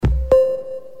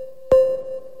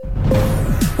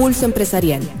Pulso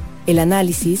Empresarial. El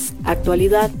análisis,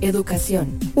 actualidad,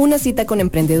 educación. Una cita con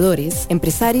emprendedores,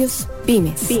 empresarios,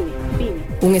 pymes.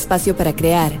 Un espacio para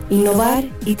crear, innovar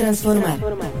y transformar.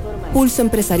 Pulso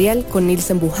Empresarial con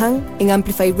Nilsen Buján en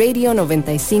Amplify Radio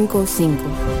 95.5.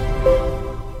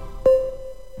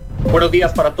 Buenos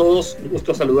días para todos, un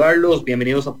gusto saludarlos,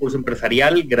 bienvenidos a Pulso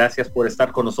Empresarial, gracias por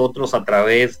estar con nosotros a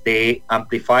través de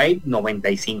Amplify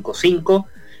 95.5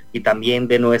 y también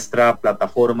de nuestra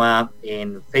plataforma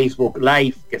en Facebook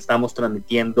Live, que estamos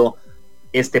transmitiendo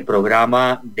este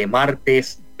programa de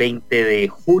martes 20 de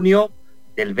junio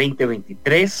del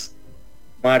 2023,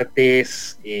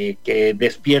 martes que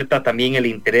despierta también el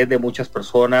interés de muchas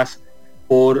personas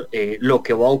por lo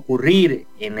que va a ocurrir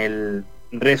en el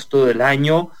resto del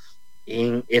año,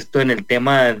 en el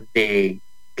tema de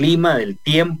clima, del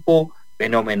tiempo,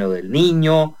 fenómeno del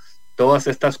niño, todas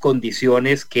estas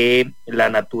condiciones que la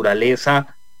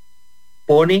naturaleza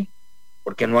pone,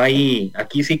 porque no hay,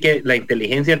 aquí sí que la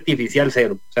inteligencia artificial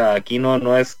cero, o sea, aquí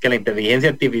no es que la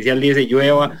inteligencia artificial dice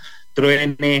llueva,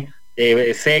 truene,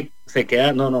 se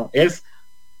queda, no, es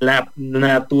la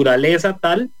naturaleza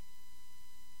tal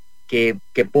que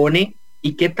pone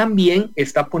y que también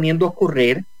está poniendo a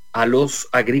correr a los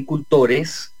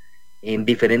agricultores en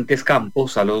diferentes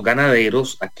campos, a los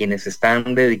ganaderos, a quienes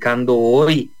están dedicando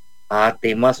hoy a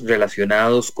temas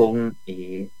relacionados con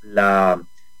el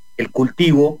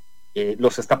cultivo,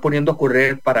 los está poniendo a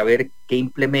correr para ver qué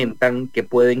implementan, qué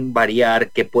pueden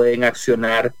variar, qué pueden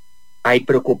accionar. Hay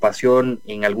preocupación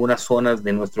en algunas zonas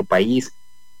de nuestro país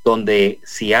donde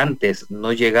si antes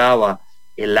no llegaba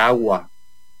el agua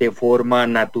de forma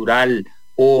natural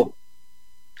o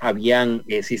habían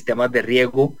sistemas de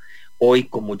riego, hoy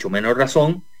con mucho menos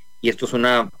razón, y esto es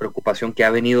una preocupación que ha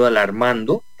venido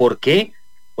alarmando. ¿Por qué?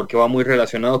 Porque va muy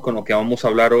relacionado con lo que vamos a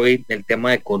hablar hoy del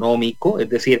tema económico, es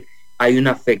decir, hay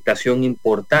una afectación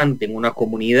importante en una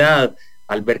comunidad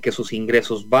al ver que sus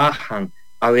ingresos bajan,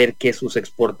 a ver que sus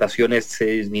exportaciones se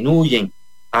disminuyen,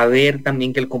 a ver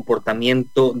también que el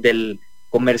comportamiento del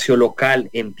comercio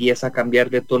local empieza a cambiar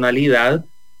de tonalidad.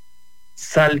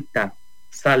 Salta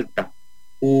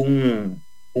un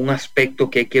aspecto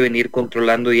que hay que venir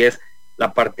controlando, y es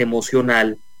la parte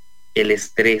emocional, el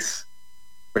estrés,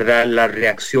 ¿verdad? Las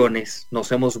reacciones.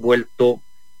 Nos hemos vuelto,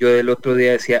 yo el otro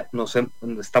día decía, nos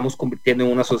estamos convirtiendo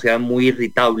en una sociedad muy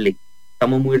irritable,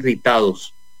 estamos muy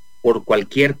irritados por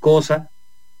cualquier cosa,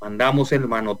 mandamos el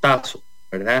manotazo,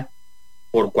 ¿verdad?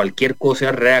 Por cualquier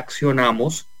cosa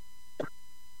reaccionamos,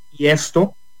 y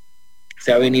esto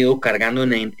se ha venido cargando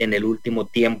en el último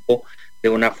tiempo de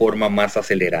una forma más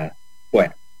acelerada.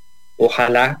 Bueno,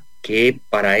 ojalá que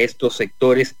para estos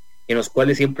sectores en los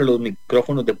cuales siempre los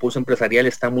micrófonos de Pulso Empresarial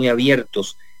están muy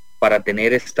abiertos para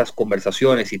tener estas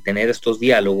conversaciones y tener estos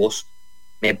diálogos,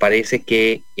 me parece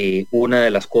que una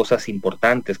de las cosas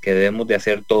importantes que debemos de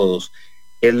hacer todos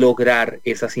es lograr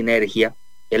esa sinergia,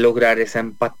 es lograr esa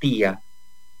empatía,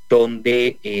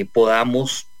 donde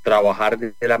podamos trabajar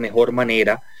de la mejor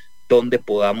manera, donde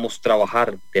podamos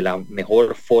trabajar de la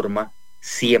mejor forma,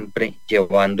 siempre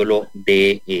llevándolo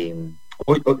de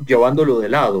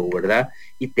lado, ¿verdad?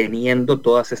 Y teniendo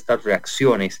todas estas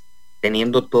reacciones,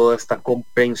 teniendo toda esta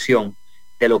comprensión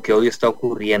de lo que hoy está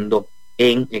ocurriendo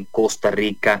en Costa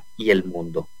Rica y el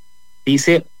mundo.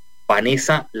 Dice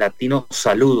Vanessa Latino,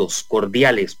 saludos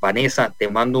cordiales. Vanessa, te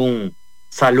mando un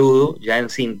saludo ya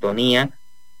en sintonía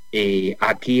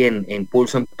aquí en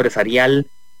Pulso Empresarial,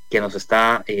 que nos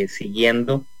está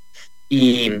siguiendo.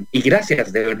 Y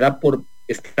gracias de verdad por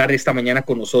estar esta mañana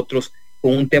con nosotros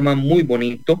con un tema muy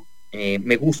bonito.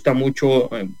 Me gusta mucho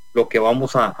lo que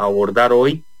vamos a abordar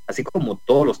hoy, así como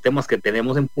todos los temas que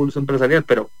tenemos en Pulso Empresarial,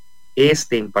 pero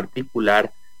este en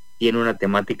particular tiene una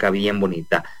temática bien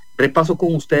bonita. Repaso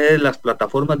con ustedes las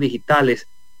plataformas digitales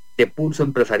de Pulso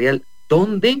Empresarial,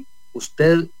 donde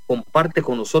usted comparte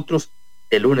con nosotros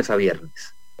de lunes a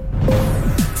viernes.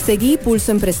 Seguí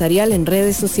Pulso Empresarial en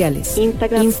redes sociales: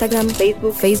 Instagram,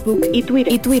 Facebook y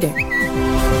Twitter.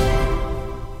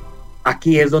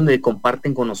 Aquí es donde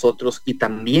comparten con nosotros, y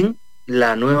también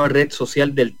la nueva red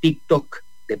social del TikTok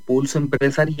de Pulso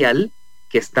Empresarial,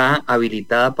 que está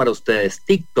habilitada para ustedes.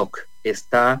 TikTok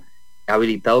está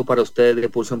habilitado para ustedes de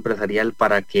Pulso Empresarial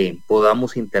para que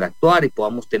podamos interactuar y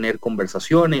podamos tener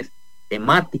conversaciones,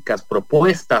 temáticas,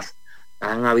 propuestas.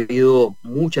 Han habido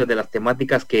muchas de las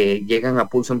temáticas que llegan a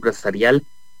Pulso Empresarial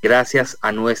gracias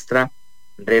a nuestra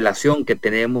relación que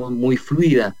tenemos muy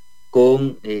fluida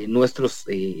con nuestros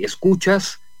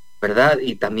escuchas, ¿verdad?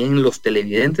 Y también los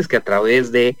televidentes que a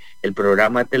través de el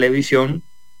programa de televisión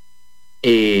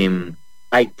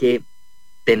hay que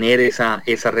tener esa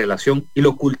relación, y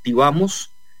lo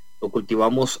cultivamos lo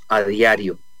cultivamos a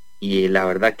diario y la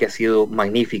verdad que ha sido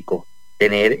magnífico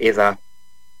tener esa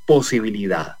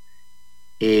posibilidad.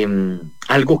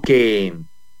 Algo que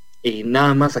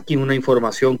nada más aquí una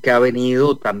información que ha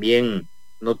venido también,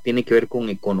 no tiene que ver con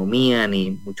economía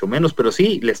ni mucho menos, pero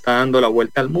sí le está dando la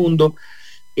vuelta al mundo,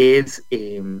 es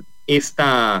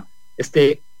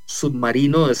este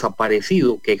submarino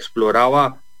desaparecido que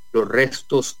exploraba los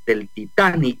restos del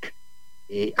Titanic.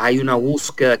 Hay una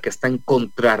búsqueda que está en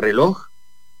contrarreloj,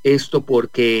 esto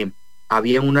porque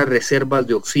había unas reservas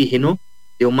de oxígeno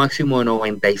de un máximo de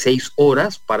 96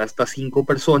 horas para estas 5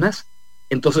 personas.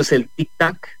 Entonces el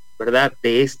tic-tac, ¿verdad?,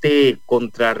 de este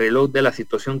contrarreloj de la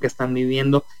situación que están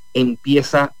viviendo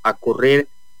empieza a correr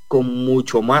con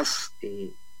mucho más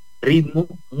ritmo,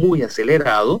 muy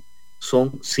acelerado.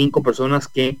 Son 5 personas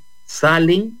que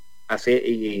salen a hacer,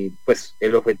 pues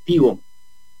el objetivo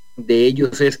de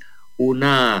ellos es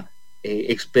una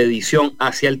expedición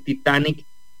hacia el Titanic,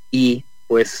 y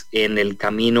pues en el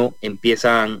camino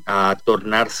empiezan a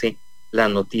tornarse las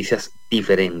noticias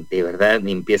diferentes, ¿verdad?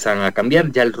 Empiezan a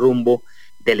cambiar ya el rumbo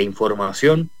de la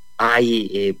información.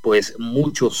 Hay pues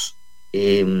muchos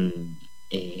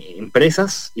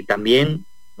empresas, y también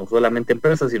no solamente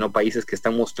empresas, sino países que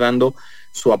están mostrando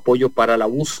su apoyo para la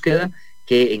búsqueda,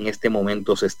 que en este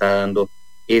momento se está dando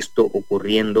esto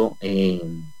ocurriendo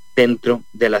dentro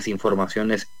de las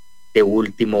informaciones de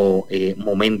último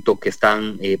momento que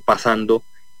están pasando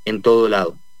en todo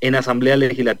lado. En Asamblea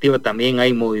Legislativa también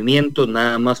hay movimientos,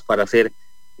 nada más para hacer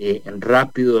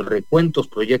rápidos recuentos,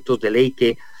 proyectos de ley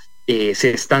que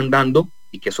se están dando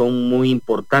y que son muy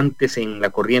importantes en la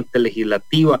corriente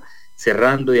legislativa,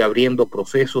 cerrando y abriendo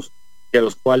procesos de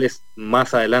los cuales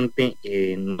más adelante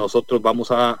nosotros vamos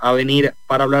a venir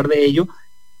para hablar de ello.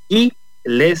 Y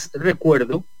les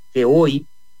recuerdo que hoy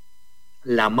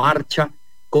la marcha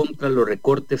contra los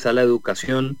recortes a la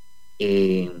educación,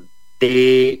 el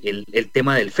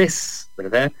tema del FES,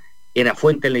 ¿verdad?, en la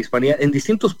fuente, en la hispanidad, en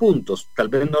distintos puntos, tal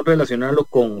vez no relacionarlo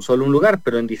con solo un lugar,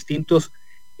 pero en distintos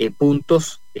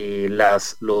puntos,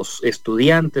 los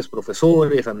estudiantes,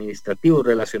 profesores, administrativos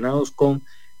relacionados con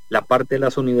la parte de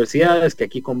las universidades, que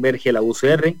aquí converge la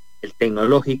UCR, el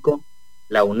Tecnológico,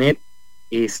 la UNED,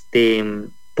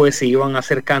 pues se iban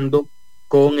acercando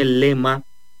con el lema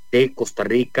de Costa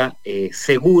Rica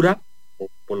segura, o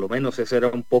por lo menos ese era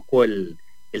un poco el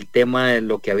tema de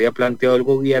lo que había planteado el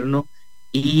gobierno,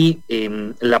 y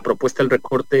la propuesta del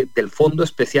recorte del Fondo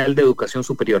Especial de Educación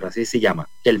Superior, así se llama,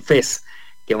 el FES,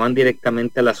 que van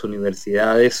directamente a las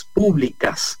universidades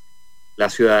públicas. La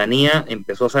ciudadanía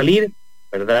empezó a salir,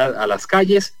 ¿verdad?, a las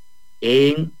calles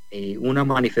en una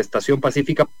manifestación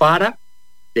pacífica para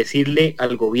decirle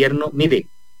al gobierno: mire,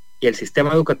 que el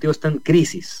sistema educativo está en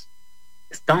crisis,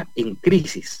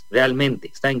 realmente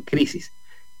está en crisis,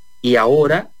 y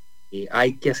ahora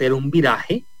hay que hacer un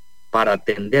viraje para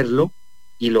atenderlo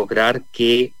y lograr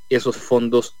que esos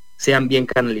fondos sean bien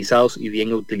canalizados y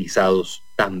bien utilizados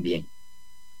también.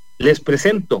 Les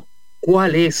presento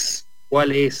cuál es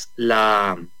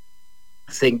la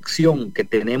sección que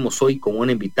tenemos hoy con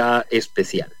una invitada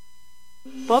especial.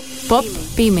 Pop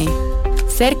Pyme.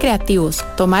 Ser creativos,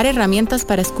 tomar herramientas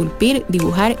para esculpir,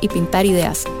 dibujar y pintar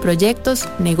ideas, proyectos,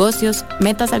 negocios,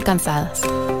 metas alcanzadas.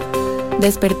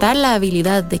 Despertar la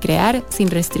habilidad de crear sin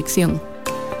restricción.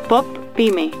 Pop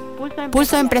Pyme.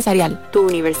 Pulso empresarial. Tu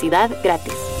universidad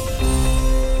gratis.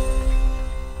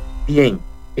 Bien,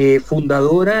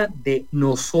 fundadora de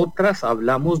Nosotras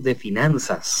Hablamos de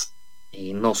Finanzas.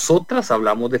 Nosotras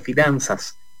Hablamos de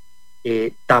Finanzas.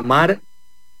 Tamar,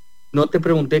 no te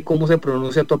pregunté cómo se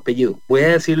pronuncia tu apellido. Voy a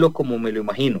decirlo como me lo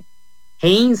imagino.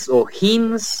 Hines o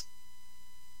Hines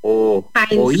o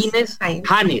Hines.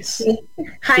 Hines.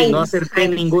 Sí, no acerté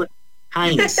ningún.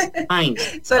 Hines.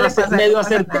 Medio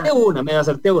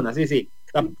acerté una, sí.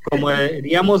 Como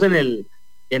diríamos en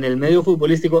el medio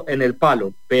futbolístico, en el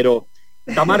palo. Pero,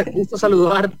 Tamar, gusto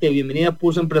saludarte, bienvenida a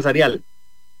Pulso Empresarial.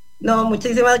 No,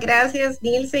 muchísimas gracias,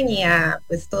 Nielsen, y a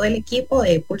pues todo el equipo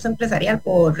de Pulso Empresarial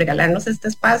por regalarnos este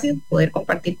espacio, poder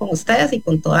compartir con ustedes y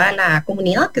con toda la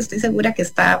comunidad que estoy segura que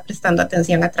está prestando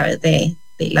atención a través de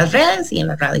las redes y en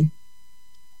la radio.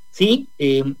 Sí,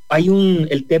 hay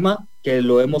el tema que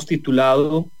lo hemos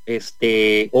titulado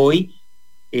hoy,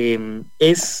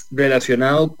 es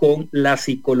relacionado con la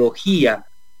psicología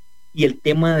y el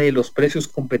tema de los precios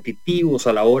competitivos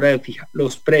a la hora de fijar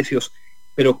los precios,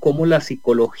 pero cómo la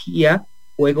psicología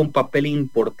juega un papel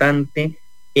importante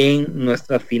en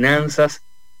nuestras finanzas,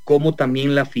 cómo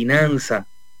también la finanza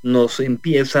nos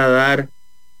empieza a dar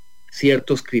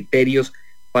ciertos criterios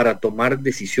para tomar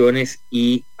decisiones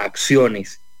y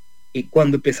acciones. Y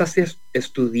cuando empezaste a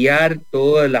estudiar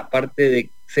toda la parte de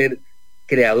ser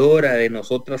creadora de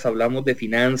Nosotras Hablamos de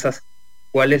Finanzas,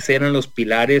 ¿cuáles eran los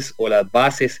pilares o las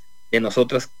bases de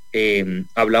Nosotras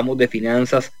Hablamos de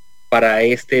Finanzas para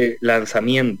este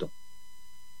lanzamiento?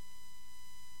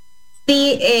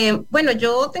 Sí, bueno,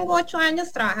 yo tengo 8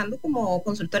 años trabajando como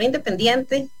consultora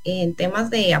independiente en temas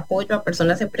de apoyo a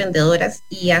personas emprendedoras,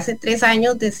 y hace 3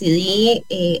 años decidí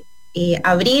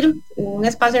abrir un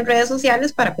espacio en redes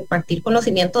sociales para compartir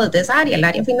conocimiento desde esa área, el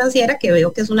área financiera, que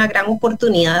veo que es una gran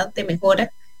oportunidad de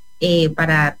mejora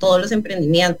para todos los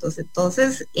emprendimientos.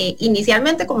 Entonces,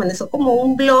 inicialmente comenzó como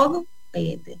un blog,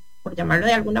 por llamarlo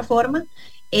de alguna forma,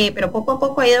 pero poco a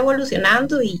poco ha ido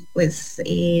evolucionando, y pues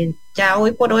ya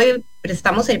hoy por hoy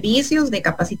prestamos servicios de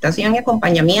capacitación y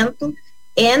acompañamiento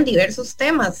en diversos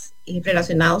temas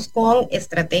relacionados con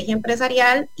estrategia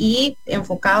empresarial y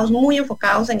muy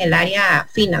enfocados en el área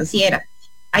financiera.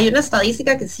 Hay una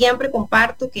estadística que siempre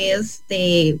comparto, que es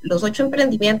de los 8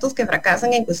 emprendimientos que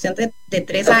fracasan en cuestión de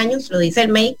 3 años, lo dice el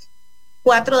MEIC,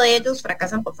 4 de ellos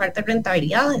fracasan por falta de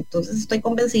rentabilidad. Entonces estoy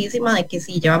convencidísima de que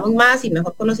si llevamos más y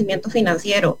mejor conocimiento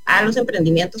financiero a los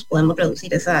emprendimientos, podemos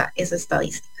reducir esa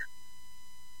estadística.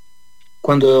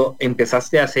 Cuando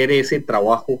empezaste a hacer ese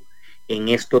trabajo en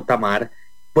esto, Tamar,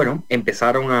 bueno,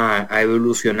 empezaron a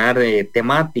evolucionar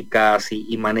temáticas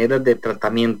y maneras de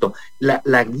tratamiento.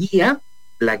 La guía,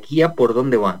 ¿por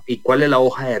dónde va? ¿Y cuál es la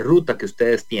hoja de ruta que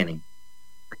ustedes tienen?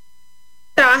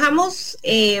 Trabajamos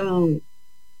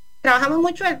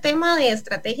mucho el tema de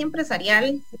estrategia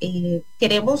empresarial.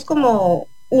 Queremos como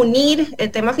unir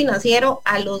el tema financiero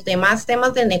a los demás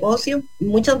temas del negocio.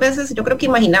 Muchas veces yo creo que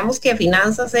imaginamos que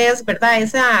finanzas es, ¿verdad?,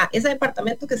 ese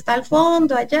departamento que está al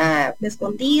fondo, allá,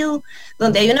 escondido,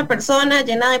 donde hay una persona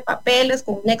llena de papeles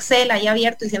con un Excel ahí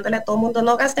abierto diciéndole a todo el mundo,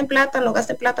 no gasten plata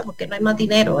porque no hay más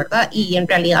dinero, ¿verdad? Y en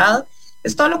realidad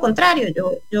es todo lo contrario.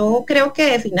 Yo creo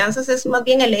que finanzas es más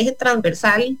bien el eje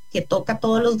transversal que toca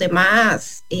todos los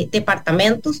demás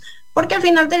departamentos, porque al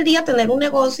final del día tener un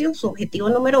negocio, su objetivo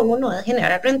número 1 es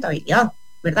generar rentabilidad,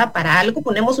 ¿verdad? Para algo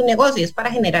ponemos un negocio, es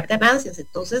para generar ganancias.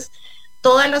 Entonces,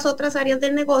 todas las otras áreas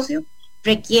del negocio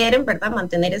requieren, ¿verdad?,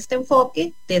 mantener este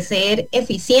enfoque de ser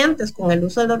eficientes con el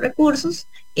uso de los recursos,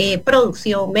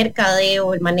 producción,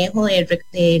 mercadeo, el manejo del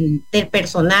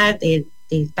personal,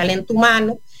 del talento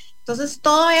humano. Entonces,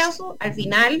 todo eso al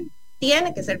final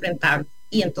tiene que ser rentable.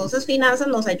 Y entonces finanzas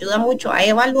nos ayuda mucho a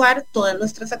evaluar todas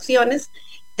nuestras acciones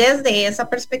desde esa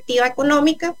perspectiva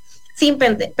económica, sin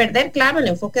perder, claro, el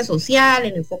enfoque social,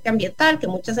 el enfoque ambiental, que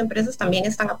muchas empresas también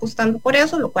están apostando por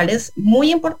eso, lo cual es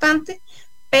muy importante,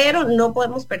 pero no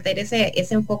podemos perder ese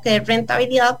enfoque de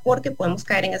rentabilidad, porque podemos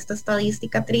caer en esta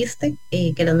estadística triste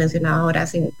que les mencionaba ahora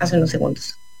hace unos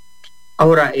segundos.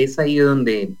 Ahora, es ahí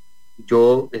donde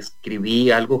yo escribí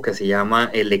algo que se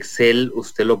llama el Excel,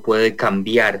 usted lo puede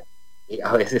cambiar.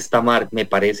 A veces, Tamar, me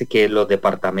parece que los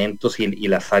departamentos y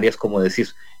las áreas, como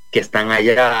decís, que están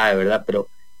allá, ¿verdad? Pero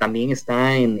también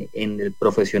está en el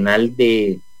profesional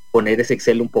de poner ese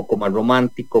Excel un poco más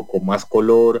romántico, con más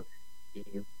color,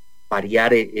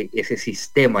 variar ese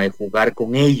sistema, de jugar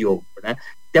con ello, ¿verdad?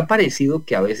 ¿Te ha parecido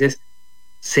que a veces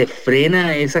se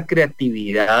frena esa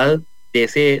creatividad de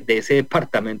ese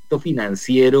departamento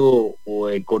financiero o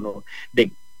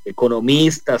de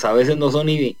economistas? A veces no son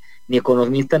ni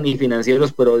economistas ni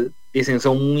financieros, pero dicen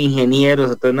son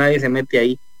ingenieros, entonces nadie se mete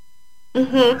ahí.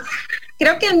 Uh-huh.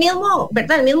 Creo que el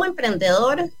mismo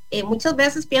emprendedor muchas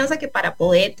veces piensa que para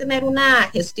poder tener una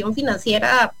gestión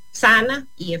financiera sana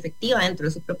y efectiva dentro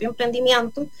de su propio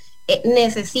emprendimiento,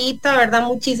 necesita, ¿verdad?,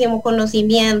 muchísimo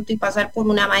conocimiento y pasar por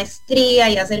una maestría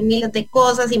y hacer miles de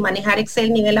cosas y manejar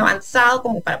Excel nivel avanzado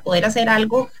como para poder hacer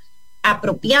algo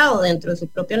apropiado dentro de su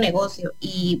propio negocio.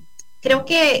 Y creo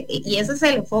que, y ese es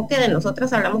el enfoque de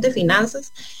Nosotras Hablamos de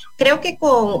Finanzas, creo que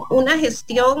con una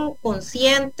gestión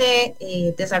consciente,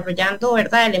 desarrollando,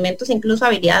 ¿verdad?, elementos, incluso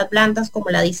habilidades blandas como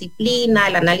la disciplina,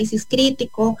 el análisis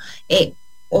crítico,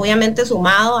 obviamente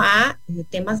sumado a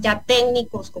temas ya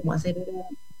técnicos como hacer un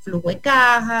flujo de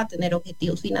caja, tener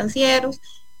objetivos financieros,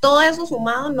 todo eso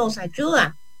sumado nos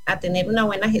ayuda a tener una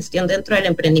buena gestión dentro del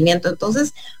emprendimiento.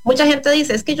 Entonces, mucha gente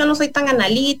dice, es que yo no soy tan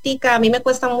analítica, a mí me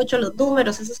cuestan mucho los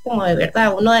números. Eso es como de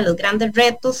verdad uno de los grandes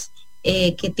retos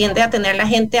que tiende a tener la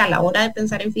gente a la hora de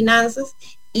pensar en finanzas,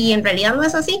 y en realidad no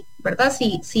es así, ¿verdad?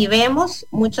 Si vemos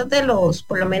muchos de los,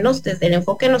 por lo menos desde el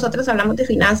enfoque de Nosotros Hablamos de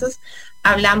Finanzas,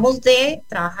 hablamos de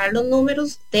trabajar los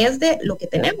números desde lo que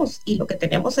tenemos, y lo que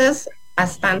tenemos es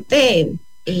bastante,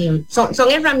 son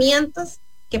herramientas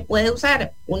que puede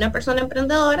usar una persona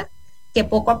emprendedora, que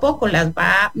poco a poco las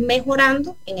va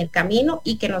mejorando en el camino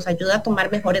y que nos ayuda a tomar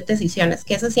mejores decisiones,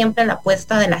 que esa es siempre la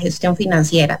apuesta de la gestión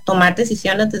financiera, tomar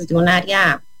decisiones desde un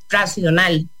área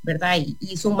racional, ¿verdad?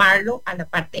 Y sumarlo a la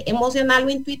parte emocional o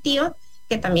intuitiva,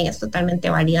 que también es totalmente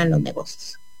válida en los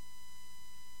negocios.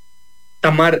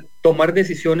 Tamar, tomar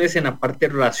decisiones en la parte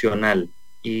racional,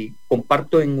 y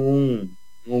comparto en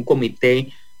un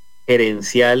comité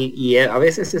gerencial, y a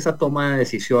veces esa toma de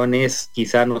decisiones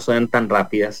quizá no sean tan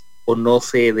rápidas o no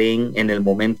se den en el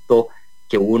momento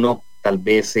que uno tal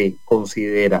vez se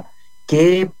considera.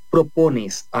 ¿Qué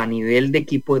propones a nivel de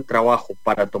equipo de trabajo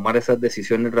para tomar esas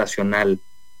decisiones racional?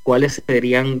 ¿Cuáles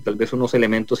serían tal vez unos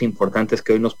elementos importantes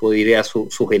que hoy nos podría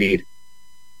sugerir?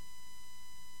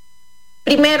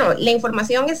 Primero, la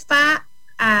información está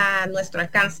a nuestro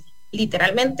alcance,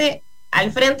 literalmente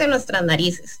al frente de nuestras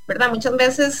narices, ¿verdad? Muchas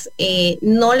veces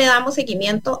no le damos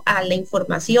seguimiento a la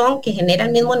información que genera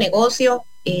el mismo negocio,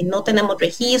 no tenemos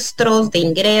registros de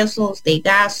ingresos, de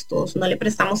gastos, no le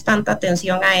prestamos tanta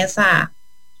atención a esa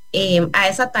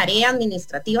tarea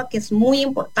administrativa que es muy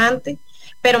importante,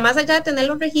 pero más allá de tener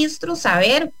los registros,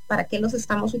 saber para qué los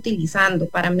estamos utilizando,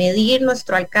 para medir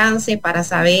nuestro alcance, para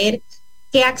saber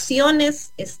qué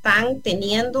acciones están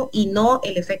teniendo y no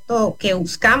el efecto que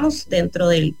buscamos dentro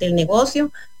del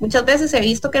negocio. Muchas veces he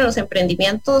visto que en los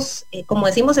emprendimientos, como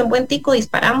decimos en buen tico,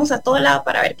 disparamos a todo lado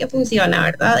para ver qué funciona,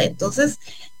 ¿verdad? Entonces,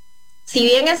 si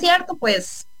bien es cierto,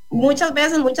 pues muchas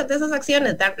veces, muchas de esas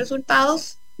acciones dan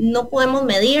resultados, no podemos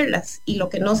medirlas, y lo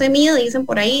que no se mide, dicen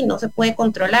por ahí, no se puede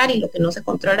controlar, y lo que no se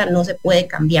controla no se puede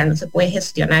cambiar, no se puede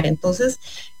gestionar. Entonces,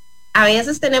 a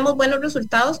veces tenemos buenos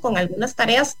resultados con algunas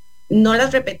tareas, no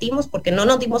las repetimos porque no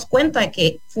nos dimos cuenta de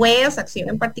que fue esa acción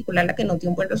en particular la que nos dio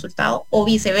un buen resultado, o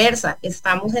viceversa,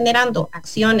 estamos generando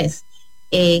acciones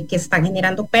que están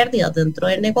generando pérdidas dentro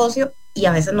del negocio y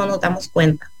a veces no nos damos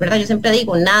cuenta, ¿verdad? Yo siempre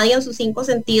digo, nadie en sus 5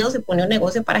 sentidos se pone un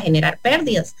negocio para generar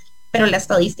pérdidas, pero la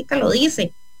estadística lo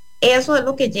dice. Eso es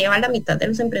lo que lleva a la mitad de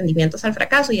los emprendimientos al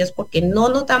fracaso, y es porque no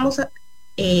nos damos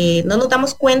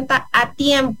cuenta a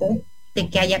tiempo de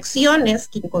que hay acciones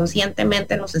que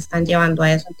inconscientemente nos están llevando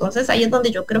a eso. Entonces ahí es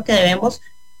donde yo creo que debemos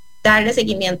darle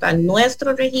seguimiento a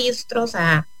nuestros registros,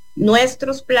 a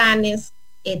nuestros planes,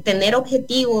 tener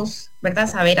objetivos, ¿verdad?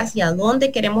 Saber hacia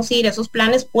dónde queremos ir. Esos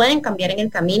planes pueden cambiar en el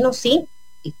camino, sí,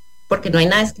 porque no hay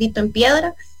nada escrito en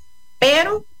piedra,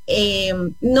 pero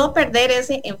no perder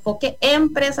ese enfoque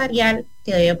empresarial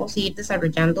que debemos ir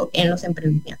desarrollando en los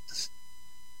emprendimientos.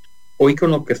 Hoy,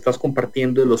 con lo que estás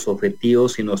compartiendo de los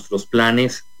objetivos y nuestros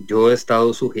planes, yo he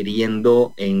estado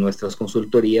sugiriendo en nuestras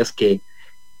consultorías que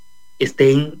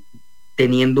estén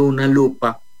teniendo una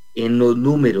lupa en los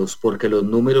números, porque los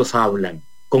números hablan.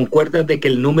 ¿Concuerdas de que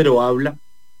el número habla?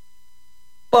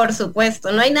 Por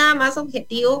supuesto, no hay nada más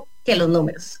objetivo que los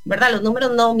números, ¿verdad? Los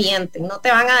números no mienten, no te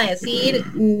van a decir,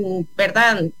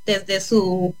 ¿verdad? Desde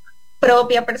su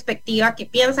propia perspectiva que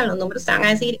piensan, los números te van a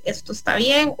decir esto está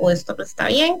bien o esto no está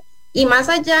bien. Y más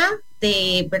allá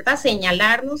de, ¿verdad?,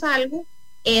 señalarnos algo,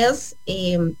 es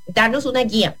darnos una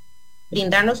guía,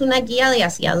 brindarnos una guía de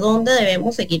hacia dónde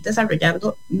debemos seguir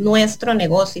desarrollando nuestro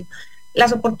negocio.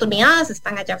 Las oportunidades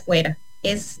están allá afuera,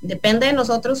 depende de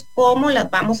nosotros cómo las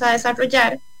vamos a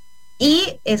desarrollar,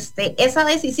 y esa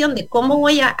decisión de cómo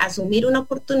voy a asumir una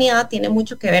oportunidad tiene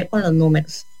mucho que ver con los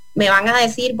números. Me van a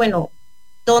decir, bueno,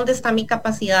 ¿dónde está mi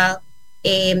capacidad?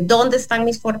 ¿Dónde están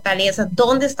mis fortalezas?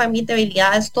 ¿Dónde están mis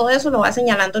debilidades? Todo eso lo va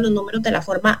señalando los números de la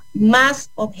forma más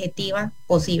objetiva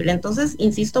posible. Entonces,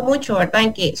 insisto mucho, ¿verdad?,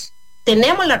 en que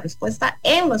tenemos la respuesta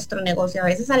en nuestro negocio. A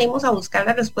veces salimos a buscar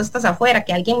las respuestas afuera,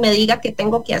 que alguien me diga qué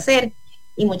tengo que hacer,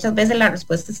 y muchas veces la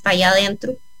respuesta está allá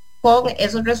adentro, con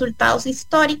esos resultados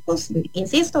históricos,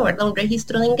 insisto, ¿verdad?, un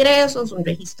registro de ingresos, un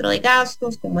registro de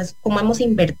gastos, cómo hemos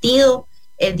invertido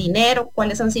el dinero,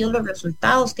 cuáles han sido los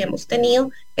resultados que hemos tenido.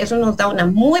 Eso nos da una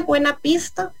muy buena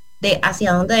pista de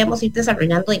hacia dónde debemos ir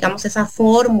desarrollando, digamos, esa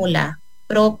fórmula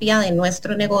propia de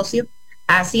nuestro negocio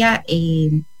hacia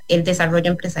el desarrollo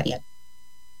empresarial.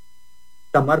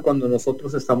 Tamar, cuando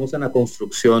nosotros estamos en la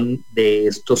construcción de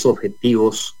estos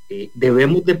objetivos,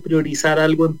 ¿debemos de priorizar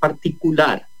algo en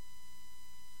particular?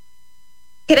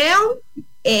 Creo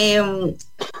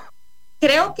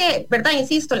que, ¿verdad?,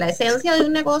 insisto, la esencia de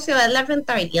un negocio es la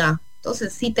rentabilidad.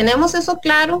 Entonces, si tenemos eso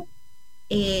claro,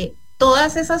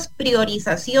 todas esas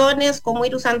priorizaciones, cómo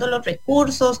ir usando los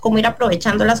recursos, cómo ir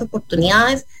aprovechando las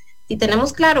oportunidades, si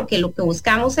tenemos claro que lo que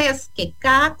buscamos es que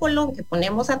cada colón que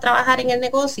ponemos a trabajar en el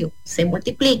negocio se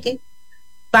multiplique,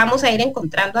 vamos a ir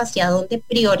encontrando hacia dónde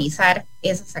priorizar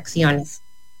esas acciones.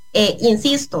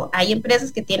 Insisto, hay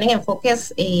empresas que tienen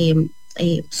enfoques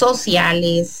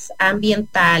sociales,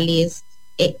 ambientales,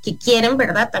 que quieren,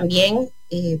 ¿verdad?, también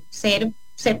ser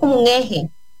como un eje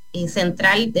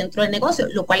central dentro del negocio,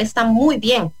 lo cual está muy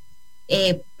bien.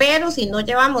 Pero si no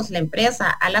llevamos la empresa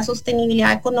a la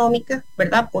sostenibilidad económica,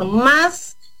 ¿verdad? Por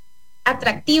más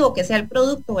atractivo que sea el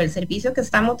producto o el servicio que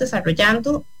estamos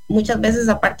desarrollando, muchas veces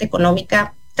la parte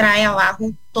económica trae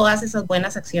abajo todas esas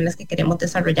buenas acciones que queremos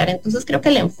desarrollar. Entonces creo que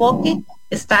el enfoque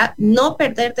está no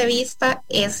perder de vista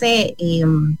ese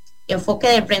enfoque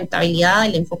de rentabilidad,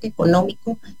 el enfoque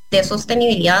económico, de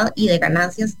sostenibilidad y de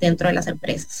ganancias dentro de las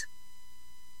empresas.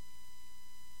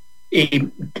 Y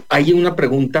hay una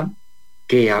pregunta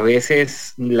que a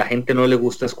veces la gente no le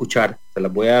gusta escuchar, te la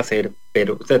voy a hacer,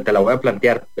 pero te la voy a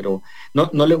plantear, pero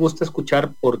no le gusta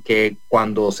escuchar porque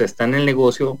cuando se está en el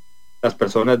negocio, las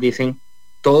personas dicen,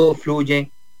 todo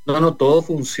fluye, no, todo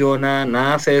funciona,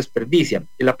 nada se desperdicia.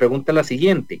 Y la pregunta es la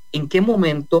siguiente, ¿en qué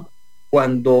momento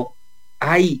cuando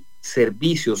hay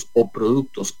servicios o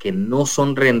productos que no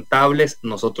son rentables,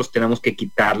 nosotros tenemos que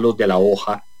quitarlos de la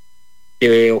hoja,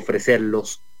 de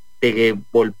ofrecerlos, de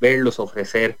volverlos a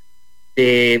ofrecer?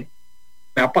 Me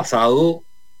ha pasado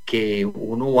que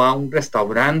uno va a un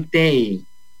restaurante y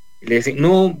le dicen,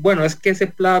 no, bueno, es que ese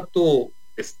plato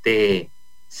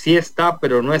sí está,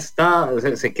 pero no está,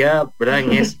 se queda, ¿verdad?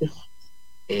 En esto.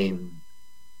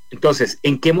 Entonces,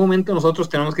 ¿en qué momento nosotros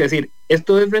tenemos que decir,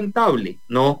 esto es rentable?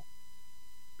 No,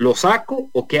 ¿lo saco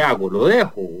o qué hago? ¿Lo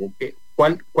dejo? ¿O qué?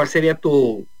 ¿Cuál sería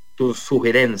tu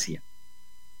sugerencia?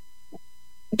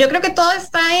 Yo creo que todo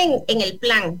está en el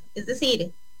plan, es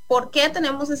decir, ¿por qué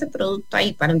tenemos ese producto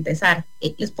ahí para empezar?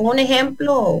 Les pongo un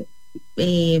ejemplo,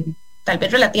 tal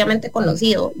vez relativamente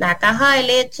conocido, la caja de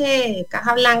leche,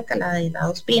 caja blanca, la de la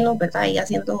Dos Pinos, ¿verdad? Ahí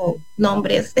haciendo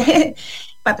nombres,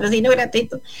 patrocinio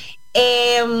gratuito.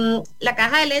 La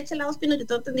caja de leche, la Dos Pinos, yo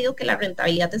tengo entendido que la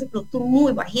rentabilidad de ese producto es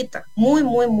muy bajita,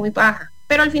 muy baja,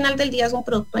 pero al final del día es un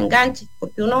producto enganche,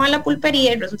 porque uno va a la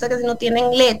pulpería y resulta que si no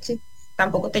tienen leche,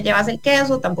 tampoco te llevas el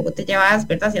queso, tampoco te llevas,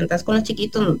 ¿verdad? Si entras con los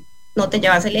chiquitos, no te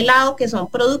llevas el helado, que son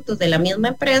productos de la misma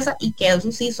empresa y que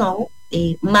esos sí son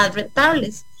más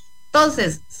rentables.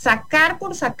 Entonces, sacar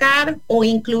por sacar o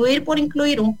incluir por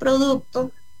incluir un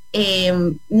producto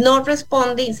no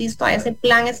responde, insisto, a ese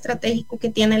plan estratégico que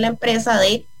tiene la empresa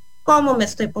de cómo me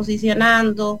estoy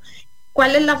posicionando,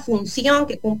 cuál es la función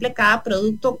que cumple cada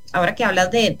producto. Ahora que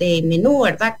hablas de menú,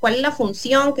 ¿verdad? ¿Cuál es la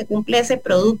función que cumple ese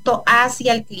producto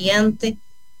hacia el cliente?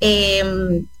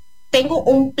 Tengo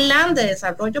un plan de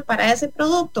desarrollo para ese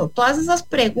producto. Todas esas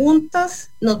preguntas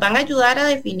nos van a ayudar a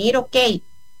definir, ok,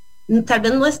 tal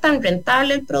vez no es tan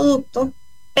rentable el producto,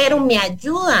 pero me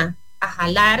ayuda a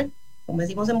jalar, como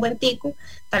decimos en buen tico,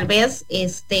 tal vez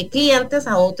clientes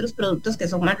a otros productos que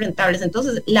son más rentables.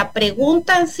 Entonces, la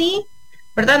pregunta en sí,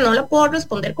 ¿verdad? No la puedo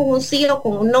responder con un sí o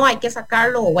con un no, hay que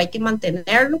sacarlo o hay que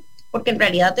mantenerlo, porque en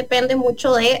realidad depende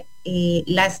mucho de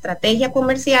la estrategia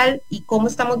comercial y cómo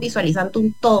estamos visualizando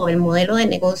un todo, el modelo de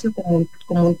negocio como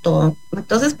un todo.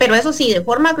 Entonces, pero eso sí, de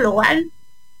forma global,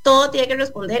 todo tiene que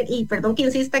responder, y perdón que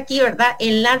insista aquí, ¿verdad?,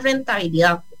 en la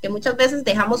rentabilidad, porque muchas veces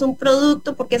dejamos un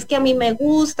producto porque es que a mí me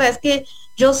gusta, es que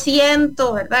yo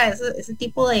siento, ¿verdad?, ese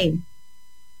tipo de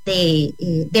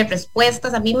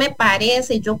respuestas. A mí me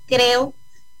parece, yo creo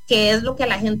que es lo que a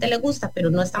la gente le gusta, pero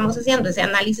no estamos haciendo ese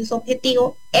análisis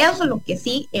objetivo. Eso es lo que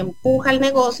sí empuja el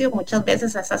negocio muchas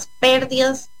veces a esas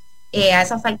pérdidas, a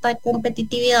esa falta de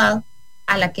competitividad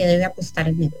a la que debe apostar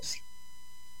el negocio.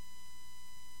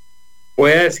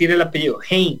 Voy a decir el apellido.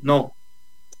 No.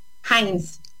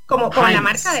 Hines, como Hines. La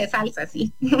marca de salsa,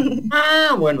 sí.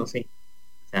 Ah, bueno, sí.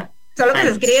 O sea, Solo que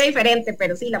Hines. se escribe diferente,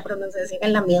 pero sí, la pronunciación es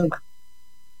la misma.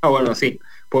 Ah, bueno, sí.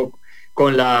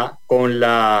 Con la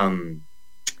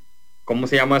 ¿cómo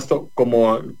se llama esto?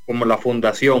 Como la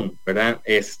fundación, ¿verdad?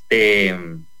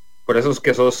 Por eso es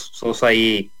que sos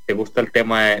ahí, te gusta el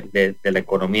tema de la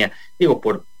economía. Digo,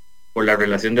 por la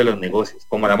relación de los negocios,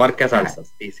 como la marca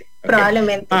salsas, dice.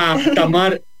 Probablemente. Okay.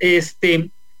 Tamar,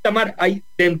 Tamar, hay,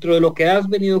 dentro de lo que has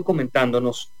venido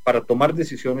comentándonos, para tomar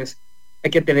decisiones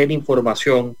hay que tener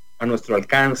información a nuestro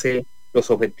alcance, los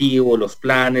objetivos, los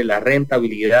planes, la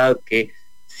rentabilidad, que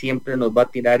siempre nos va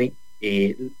a tirar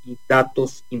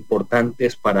datos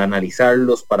importantes para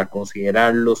analizarlos, para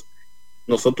considerarlos.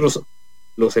 Nosotros,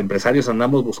 los empresarios,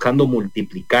 andamos buscando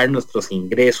multiplicar nuestros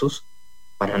ingresos.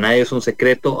 Para nadie es un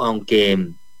secreto, aunque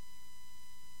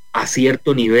a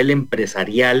cierto nivel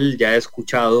empresarial ya he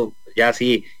escuchado, ya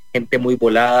así, gente muy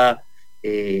volada,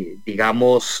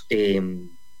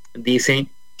 dice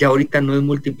que ahorita no es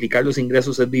multiplicar los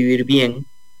ingresos, es vivir bien,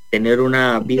 tener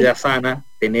una vida sana,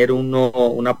 tener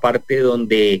una parte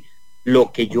donde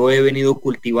lo que yo he venido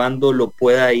cultivando lo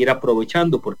pueda ir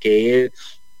aprovechando, porque he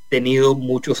tenido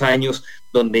muchos años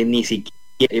donde ni siquiera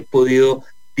he podido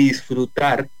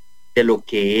disfrutar de lo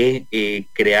que he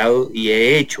creado y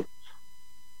he hecho.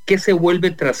 ¿qué se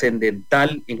vuelve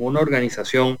trascendental en una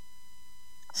organización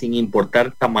sin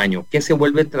importar tamaño? ¿Qué se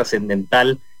vuelve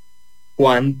trascendental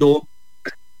cuando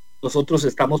nosotros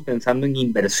estamos pensando en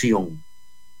inversión?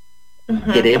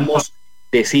 Uh-huh. Queremos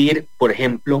decir, por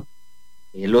ejemplo,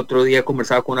 el otro día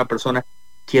conversaba con una persona,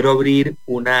 quiero abrir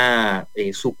una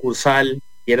sucursal,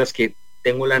 quieras que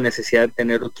tengo la necesidad de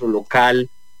tener otro local,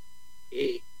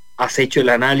 has hecho el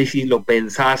análisis, lo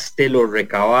pensaste, lo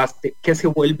recabaste, ¿qué se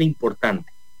vuelve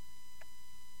importante?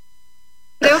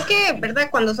 Creo que, ¿verdad?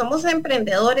 Cuando somos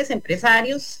emprendedores,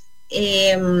 empresarios,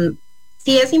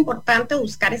 sí es importante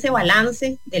buscar ese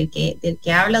balance del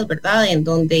que hablas, ¿verdad? En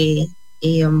donde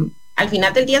al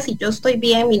final del día, si yo estoy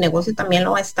bien, mi negocio también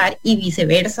lo va a estar y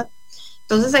viceversa.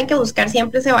 Entonces hay que buscar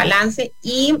siempre ese balance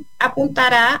y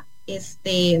apuntar a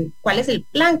cuál es el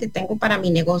plan que tengo para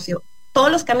mi negocio. Todos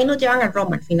los caminos llevan a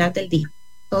Roma al final del día.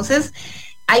 Entonces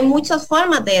hay muchas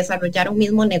formas de desarrollar un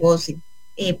mismo negocio.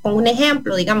 Pongo un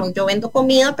ejemplo, digamos, yo vendo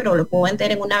comida, pero lo puedo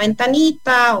vender en una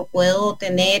ventanita o puedo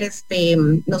tener,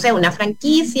 no sé, una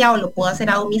franquicia o lo puedo hacer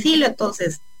a domicilio.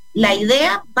 Entonces, la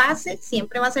idea base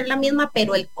siempre va a ser la misma,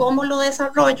 pero el cómo lo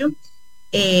desarrollo,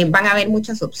 van a haber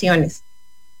muchas opciones.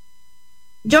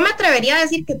 Yo me atrevería a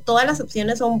decir que todas las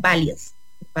opciones son válidas.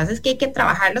 Lo que pasa es que hay que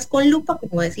trabajarlas con lupa,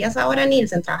 como decías ahora,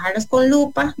 Nielsen, trabajarlas con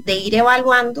lupa, de ir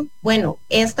evaluando, bueno,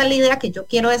 esta es la idea que yo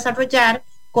quiero desarrollar,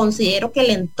 considero que el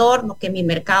entorno, que mi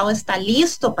mercado está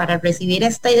listo para recibir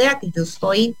esta idea que yo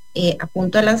estoy a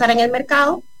punto de lanzar en el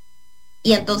mercado,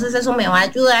 y entonces eso me va a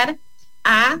ayudar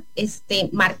a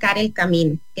marcar el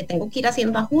camino, que tengo que ir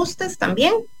haciendo ajustes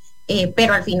también,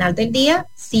 pero al final del día,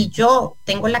 si yo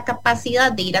tengo la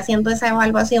capacidad de ir haciendo esa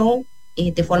evaluación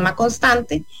de forma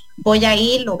constante, voy a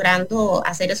ir logrando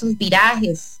hacer esos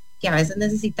virajes que a veces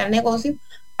necesita el negocio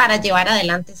para llevar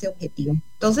adelante ese objetivo.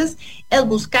 Entonces, es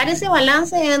buscar ese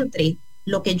balance entre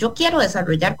lo que yo quiero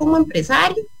desarrollar como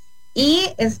empresario y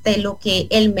lo que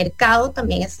el mercado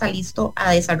también está listo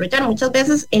a desarrollar. Muchas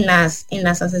veces en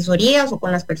las asesorías o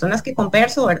con las personas que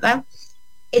converso, ¿verdad?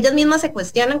 Ellas mismas se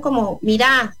cuestionan como,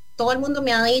 mira, todo el mundo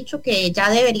me ha dicho que ya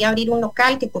debería abrir un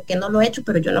local, que por qué no lo he hecho,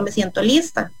 pero yo no me siento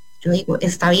lista. Yo digo,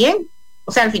 está bien.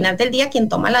 O sea, al final del día quien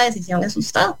toma la decisión es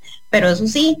usted, pero eso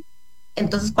sí,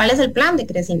 entonces, ¿cuál es el plan de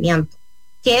crecimiento?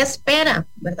 ¿Qué espera,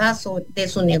 verdad, de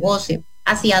su negocio?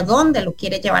 ¿Hacia dónde lo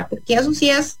quiere llevar? Porque eso sí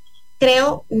es,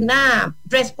 creo, una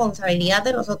responsabilidad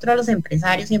de nosotros los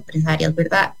empresarios y empresarias,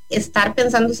 ¿verdad? Estar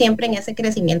pensando siempre en ese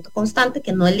crecimiento constante,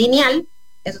 que no es lineal,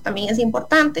 eso también es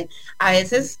importante. A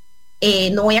veces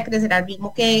no voy a crecer al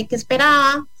ritmo que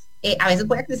esperaba, a veces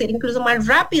voy a crecer incluso más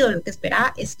rápido de lo que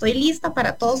esperaba. Estoy lista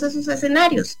para todos esos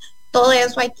escenarios. Todo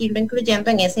eso hay que irlo incluyendo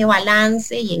en ese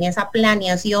balance y en esa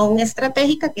planeación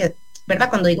estratégica que, ¿verdad?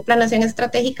 Cuando digo planeación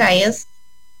estratégica es,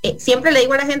 siempre le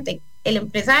digo a la gente, el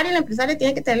empresario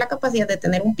tiene que tener la capacidad de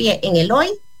tener un pie en el hoy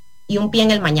y un pie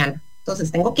en el mañana.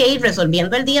 Entonces tengo que ir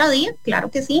resolviendo el día a día,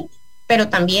 claro que sí, pero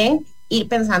también ir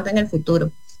pensando en el futuro.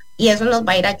 Y eso nos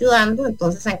va a ir ayudando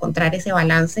entonces a encontrar ese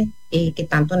balance que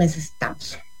tanto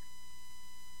necesitamos.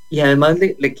 Y además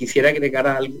le quisiera agregar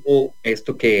algo,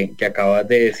 esto que acabas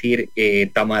de decir,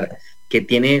 Tamar, que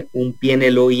tiene un pie en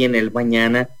el hoy y en el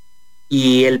mañana,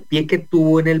 y el pie que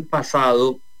tuvo en el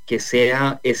pasado, que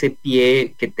sea ese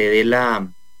pie que te dé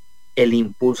el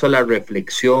impulso a la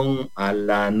reflexión, a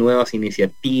las nuevas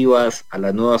iniciativas, a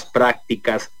las nuevas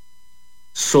prácticas.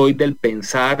 Soy del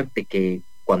pensar de que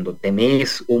cuando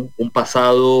tenés un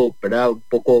pasado, ¿verdad?, un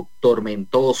poco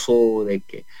tormentoso, de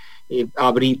que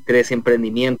abrí 3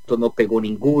 emprendimientos, no pegó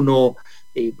ninguno,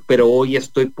 pero hoy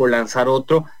estoy por lanzar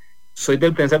otro. Soy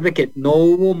del pensar de que no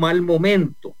hubo mal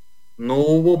momento, no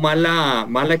hubo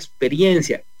mala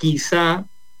experiencia. Quizá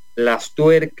las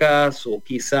tuercas o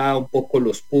quizá un poco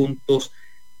los puntos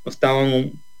no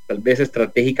estaban tal vez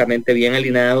estratégicamente bien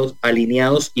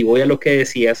alineados, y voy a lo que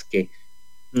decías, que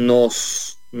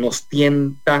nos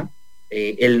tienta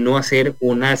el no hacer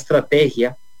una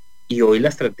estrategia, y hoy la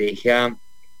estrategia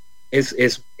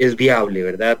es viable,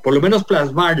 ¿verdad? Por lo menos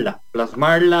plasmarla,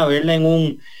 verla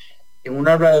en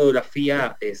una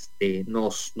radiografía,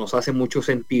 nos hace mucho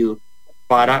sentido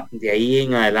para de ahí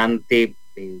en adelante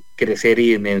crecer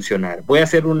y dimensionar. Voy a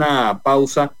hacer una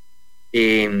pausa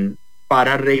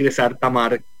para regresar,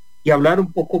 Tamar, y hablar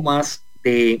un poco más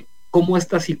de cómo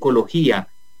esta psicología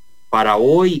para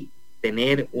hoy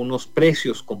tener unos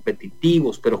precios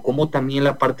competitivos, pero cómo también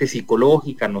la parte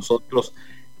psicológica nosotros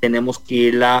tenemos que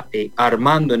irla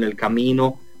armando en el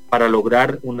camino para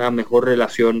lograr una mejor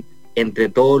relación entre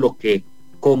todo lo que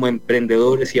como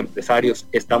emprendedores y empresarios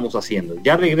estamos haciendo.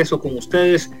 Ya regreso con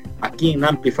ustedes aquí en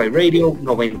Amplify Radio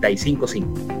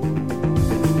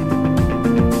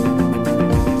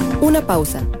 95.5. Una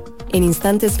pausa. En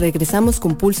instantes regresamos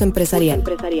con Pulso Empresarial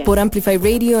por Amplify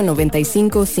Radio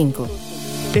 95.5.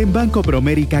 En Banco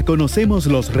Promérica conocemos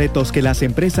los retos que las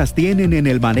empresas tienen en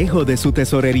el manejo de su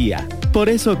tesorería. Por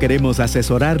eso queremos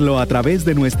asesorarlo a través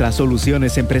de nuestras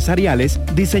soluciones empresariales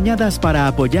diseñadas para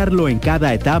apoyarlo en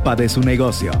cada etapa de su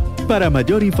negocio. Para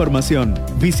mayor información,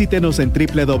 visítenos en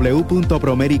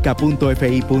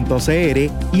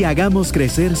www.promerica.fi.cr y hagamos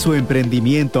crecer su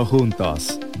emprendimiento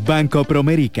juntos. Banco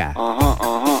Promérica.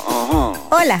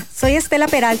 Hola, soy Estela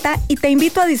Peralta y te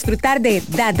invito a disfrutar de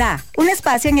Dada, un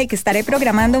espacio en el que estaré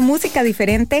programando música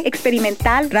diferente,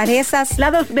 experimental, rarezas,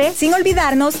 lados B, sin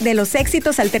olvidarnos de los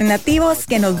éxitos alternativos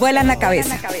que nos vuelan la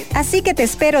cabeza. Así que te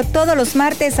espero todos los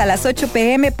martes a las 8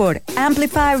 p.m. por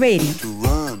Amplify Radio.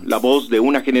 La voz de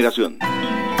una generación.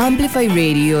 Amplify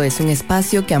Radio es un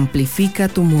espacio que amplifica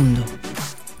tu mundo.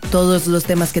 Todos los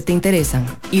temas que te interesan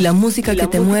y la música que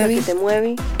te mueve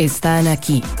están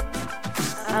aquí.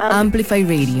 Amplify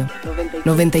Radio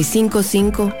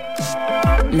 95.5,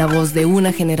 la voz de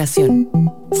una generación.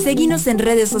 Seguinos en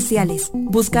redes sociales,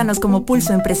 búscanos como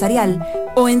Pulso Empresarial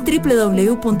o en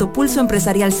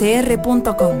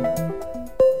www.pulsoempresarialcr.com.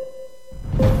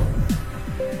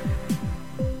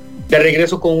 De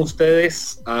regreso con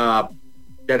ustedes a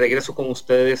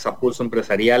Pulso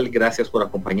Empresarial. Gracias por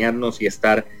acompañarnos y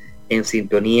estar en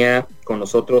sintonía con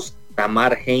nosotros.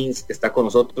 Tamar Hines está con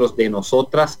nosotros de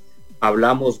Nosotras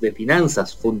Hablamos de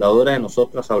Finanzas, fundadora de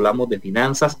Nosotras Hablamos de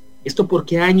Finanzas. ¿Esto por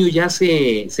qué año ya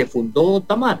se fundó,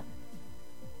 Tamar?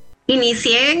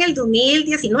 Inicié en el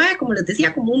 2019, como les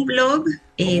decía, como un blog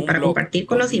para compartir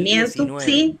conocimiento. 2019.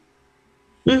 Sí.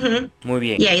 Muy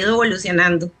bien. Y ha ido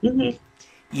evolucionando.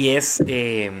 Y es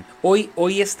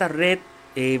hoy esta red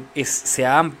se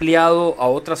ha ampliado a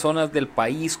otras zonas del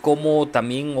país, como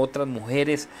también otras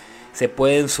mujeres se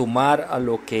pueden sumar a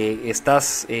lo que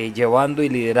estás llevando y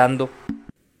liderando.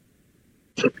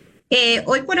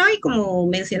 Hoy por hoy, como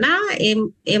mencionaba,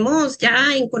 hemos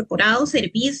ya incorporado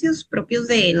servicios propios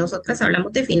de Nosotras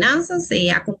Hablamos de Finanzas,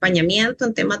 acompañamiento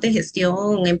en temas de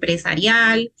gestión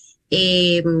empresarial,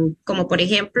 como por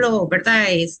ejemplo, ¿verdad?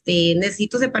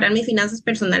 Necesito separar mis finanzas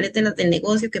personales de las del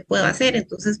negocio, ¿qué puedo hacer?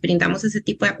 Entonces brindamos ese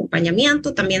tipo de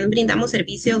acompañamiento. También brindamos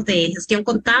servicios de gestión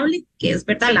contable, que es,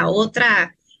 ¿verdad?, la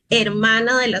otra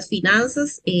hermana de las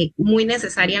finanzas, muy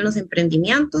necesaria en los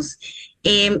emprendimientos.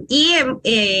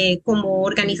 Como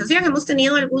organización hemos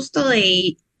tenido el gusto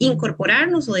de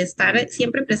incorporarnos o de estar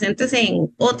siempre presentes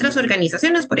en otras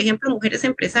organizaciones, por ejemplo, Mujeres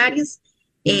Empresarias,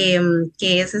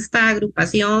 que es esta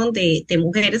agrupación de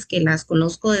mujeres que las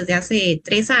conozco desde hace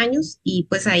 3 años, y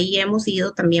pues ahí hemos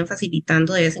ido también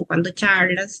facilitando de vez en cuando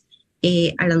charlas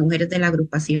a las mujeres de la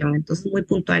agrupación, entonces muy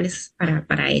puntuales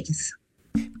para ellas.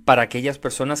 Para aquellas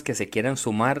personas que se quieran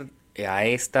sumar a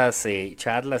estas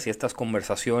charlas y estas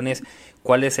conversaciones,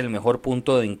 ¿cuál es el mejor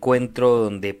punto de encuentro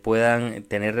donde puedan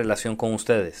tener relación con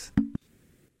ustedes?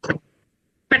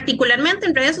 Particularmente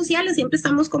en redes sociales siempre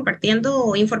estamos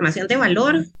compartiendo información de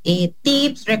valor,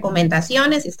 tips,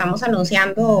 recomendaciones, y estamos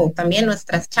anunciando también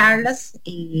nuestras charlas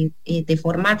de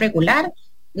forma regular.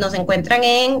 Nos encuentran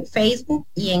en Facebook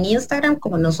y en Instagram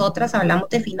como Nosotras Hablamos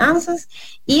de Finanzas,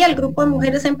 y el grupo de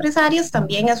Mujeres Empresarias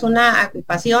también es una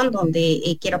agrupación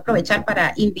donde quiero aprovechar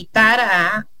para invitar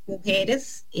a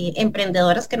mujeres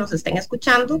emprendedoras que nos estén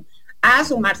escuchando a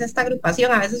sumarse a esta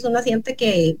agrupación. A veces uno siente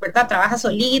que, ¿verdad?, trabaja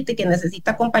solita y que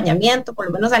necesita acompañamiento, por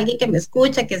lo menos alguien que me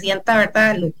escuche, que sienta,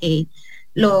 ¿verdad?,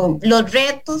 los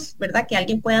retos, ¿verdad?, que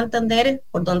alguien pueda entender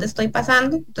por dónde estoy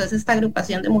pasando. Entonces esta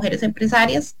agrupación de Mujeres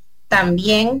Empresarias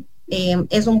también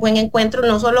es un buen encuentro.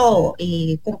 No solo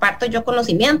comparto yo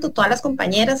conocimiento, todas las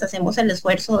compañeras hacemos el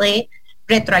esfuerzo de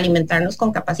retroalimentarnos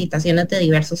con capacitaciones de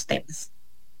diversos temas.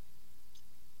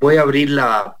 Voy a abrir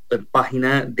la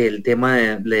página del tema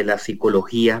de la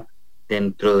psicología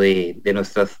dentro de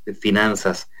nuestras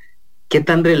finanzas. ¿Qué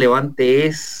tan relevante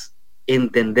es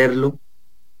entenderlo?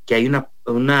 Que hay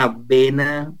una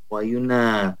vena o hay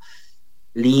una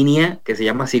línea que se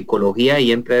llama psicología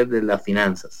y entra desde las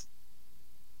finanzas.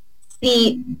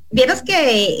 Sí, vieras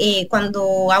que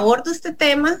cuando abordo este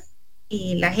tema,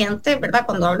 la gente, ¿verdad?,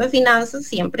 cuando hablo de finanzas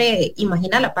siempre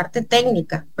imagina la parte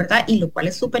técnica, ¿verdad?, y lo cual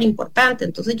es súper importante.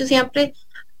 Entonces yo siempre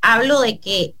hablo de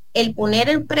que el poner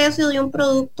el precio de un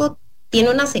producto tiene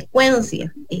una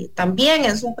secuencia, también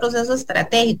es un proceso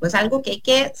estratégico, es algo que hay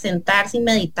que sentarse y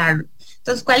meditarlo.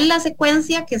 Entonces, ¿cuál es la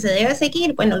secuencia que se debe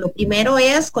seguir? Bueno, lo primero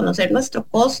es conocer nuestro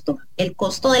costo, el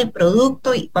costo del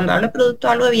producto, y cuando hablo de producto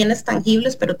hablo de bienes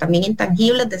tangibles, pero también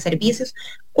intangibles, de servicios.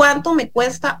 ¿Cuánto me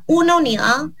cuesta una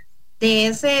unidad de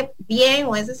ese bien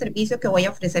o ese servicio que voy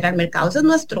a ofrecer al mercado? Ese es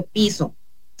nuestro piso.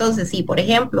 Entonces, si por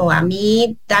ejemplo a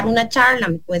mí dar una charla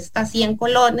me cuesta 100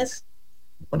 colones,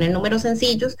 poner números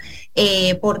sencillos,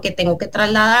 porque tengo que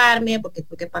trasladarme, porque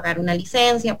tengo que pagar una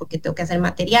licencia, porque tengo que hacer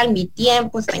material, mi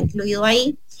tiempo está incluido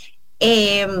ahí.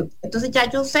 Entonces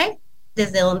ya yo sé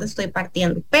desde dónde estoy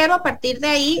partiendo. Pero a partir de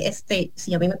ahí,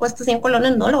 si a mí me cuesta 100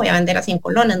 colones, no lo voy a vender a 100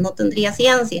 colones, no tendría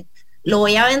ciencia. Lo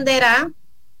voy a vender a,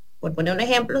 por poner un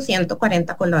ejemplo,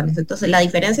 140 colones. Entonces la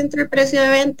diferencia entre el precio de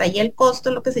venta y el costo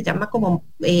es lo que se llama como,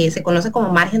 se conoce como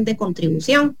margen de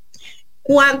contribución.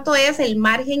 ¿Cuánto es el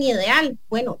margen ideal?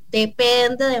 Bueno,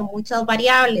 depende de muchas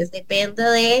variables, depende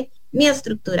de mi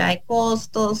estructura de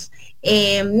costos,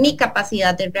 mi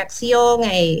capacidad de reacción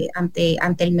ante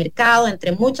el mercado,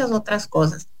 entre muchas otras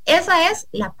cosas. Esa es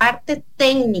la parte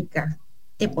técnica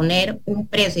de poner un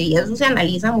precio y eso se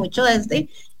analiza mucho desde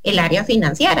el área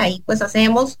financiera. Y pues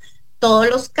hacemos todos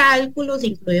los cálculos,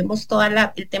 incluimos todo el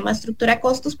tema de estructura de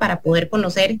costos para poder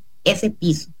conocer ese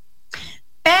piso.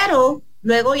 Pero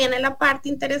luego viene la parte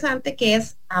interesante que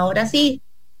es, ahora sí,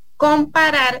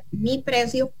 comparar mi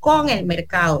precio con el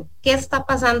mercado. ¿Qué está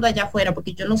pasando allá afuera?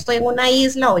 Porque yo no estoy en una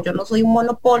isla o yo no soy un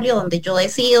monopolio donde yo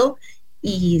decido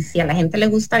y si a la gente le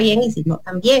gusta bien y si no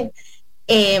también.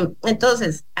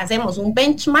 Entonces, hacemos un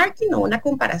benchmarking o una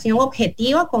comparación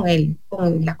objetiva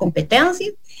con la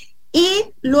competencia y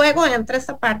luego entra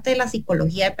esta parte de la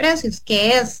psicología de precios,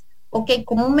 que es, ok,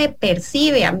 ¿cómo me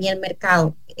percibe a mí el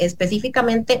mercado?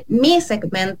 Específicamente mi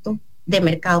segmento de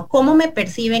mercado, ¿cómo me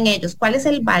perciben ellos? ¿Cuál es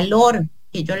el valor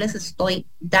que yo les estoy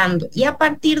dando? Y a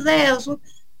partir de eso,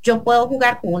 yo puedo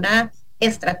jugar con una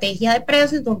estrategia de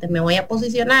precios donde me voy a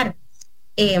posicionar.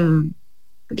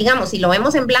 Digamos, si lo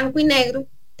vemos en blanco y negro,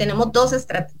 tenemos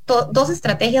dos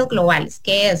estrategias globales,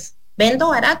 que es vendo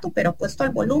barato pero apuesto al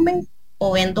volumen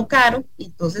o vendo caro, y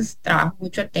entonces trabajo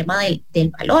mucho el tema del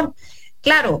valor.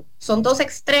 Claro, son dos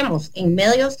extremos. En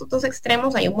medio de estos dos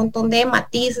extremos hay un montón de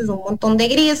matices, un montón de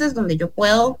grises donde yo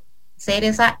puedo hacer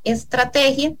esa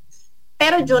estrategia,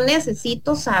 pero yo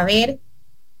necesito saber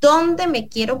dónde me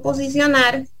quiero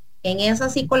posicionar en esa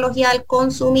psicología del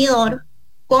consumidor,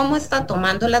 cómo está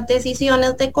tomando las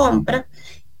decisiones de compra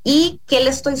y qué le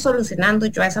estoy solucionando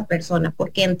yo a esa persona,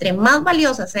 porque entre más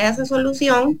valiosa sea esa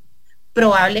solución,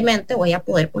 probablemente voy a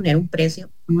poder poner un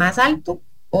precio más alto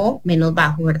o menos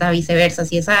bajo, ¿verdad? Viceversa,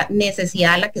 si esa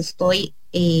necesidad a la que estoy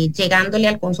llegándole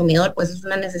al consumidor, pues es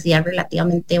una necesidad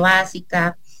relativamente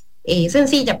básica,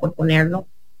 sencilla, por ponerlo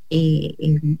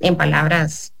en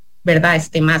palabras, ¿verdad?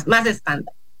 Más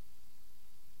estándar.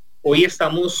 Hoy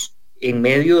estamos en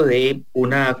medio de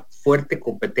una fuerte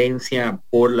competencia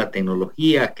por la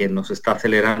tecnología que nos está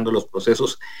acelerando los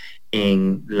procesos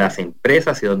en las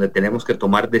empresas y donde tenemos que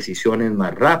tomar decisiones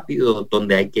más rápido,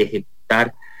 donde hay que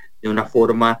ejecutar de una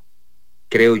forma,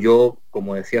 creo yo,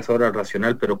 como decías ahora,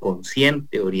 racional, pero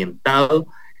consciente, orientado.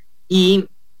 Y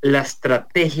la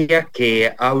estrategia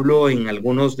que hablo en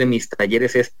algunos de mis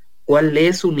talleres es, ¿cuál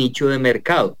es su nicho de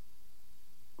mercado?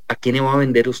 ¿A quién le va a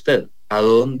vender usted? ¿A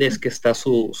dónde es que está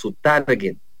su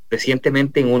target?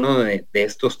 Recientemente en uno de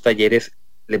estos talleres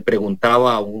le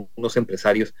preguntaba a unos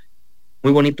empresarios,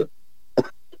 muy bonito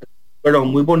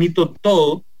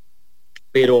todo,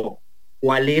 pero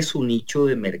 ¿cuál es su nicho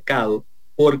de mercado?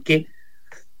 Porque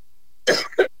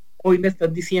hoy me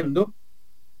estás diciendo,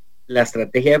 la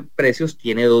estrategia de precios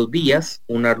tiene dos vías,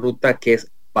 una ruta que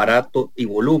es barato y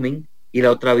volumen, y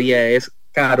la otra vía es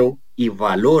caro y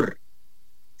valor.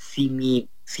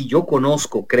 Si yo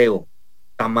conozco, creo,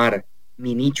 Tamar,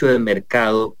 mi nicho de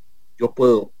mercado, yo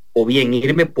puedo o bien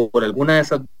irme por alguna de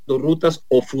esas dos rutas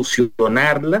o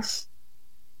fusionarlas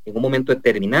en un momento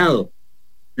determinado.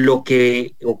 Lo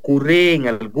que ocurre en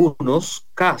algunos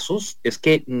casos es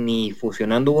que ni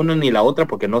fusionando una ni la otra,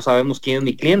 porque no sabemos quién es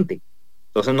mi cliente.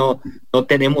 Entonces no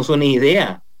tenemos una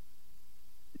idea.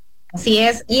 Así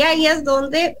es, y ahí es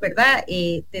donde, ¿verdad?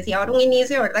 Decía ahora un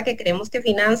inicio, ¿verdad? Que creemos que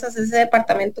finanzas es ese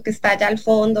departamento que está allá al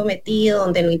fondo metido,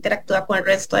 donde no interactúa con el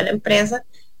resto de la empresa,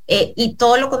 y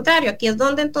todo lo contrario, aquí es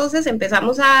donde entonces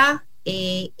empezamos a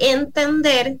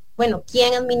entender, bueno,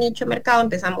 quién es mi nicho de mercado,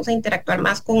 empezamos a interactuar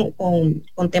más con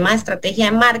temas de estrategia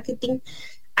de marketing,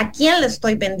 a quién le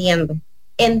estoy vendiendo.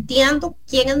 Entiendo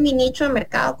quién es mi nicho de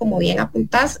mercado, como bien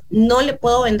apuntás, no le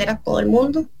puedo vender a todo el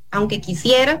mundo, aunque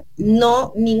quisiera,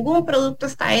 no, ningún producto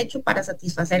está hecho para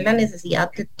satisfacer la necesidad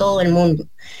de todo el mundo.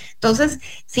 Entonces,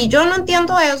 si yo no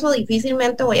entiendo eso,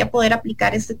 difícilmente voy a poder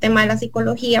aplicar este tema de la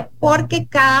psicología, porque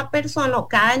cada persona o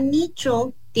cada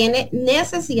nicho tiene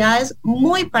necesidades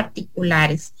muy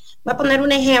particulares. Voy a poner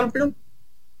un ejemplo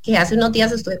que hace unos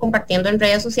días estuve compartiendo en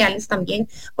redes sociales también,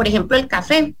 por ejemplo, el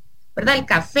café, ¿verdad? El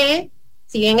café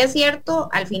si bien es cierto,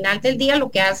 al final del día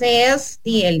lo que hace es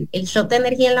el shot de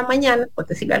energía en la mañana, por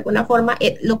decirlo de alguna forma,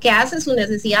 lo que hace su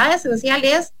necesidad esencial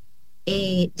es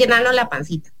llenarnos la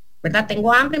pancita, ¿verdad?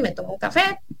 Tengo hambre, me tomo un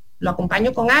café, lo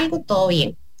acompaño con algo, todo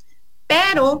bien.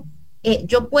 Pero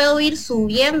yo puedo ir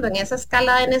subiendo en esa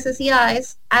escala de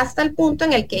necesidades hasta el punto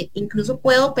en el que incluso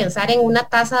puedo pensar en una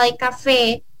taza de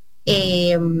café,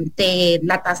 de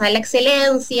la taza de la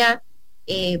excelencia,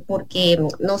 porque,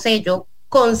 no sé, yo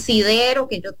considero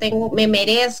que me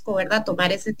merezco, ¿verdad?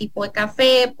 Tomar ese tipo de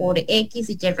café por X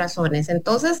y Y razones.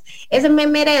 Entonces, ese me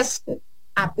merezco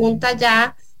apunta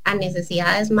ya a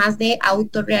necesidades más de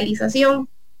autorrealización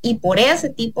y por ese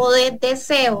tipo de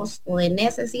deseos o de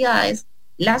necesidades,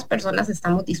 las personas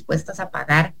estamos dispuestas a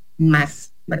pagar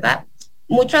más, ¿verdad?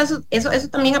 Mucho eso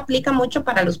también aplica mucho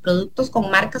para los productos con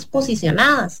marcas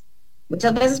posicionadas.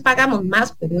 Muchas veces pagamos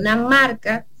más por una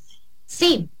marca,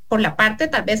 sí, por la parte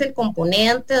tal vez el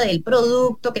componente del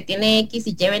producto que tiene X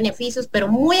y Y beneficios, pero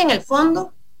muy en el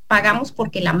fondo pagamos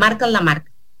porque la marca es la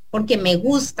marca, porque me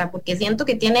gusta, porque siento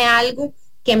que tiene algo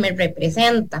que me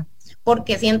representa,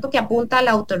 porque siento que apunta a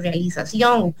la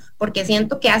autorrealización, porque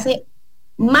siento que hace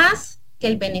más que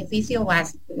el beneficio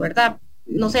básico, ¿verdad?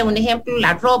 No sé, un ejemplo,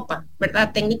 la ropa,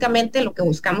 ¿verdad? Técnicamente lo que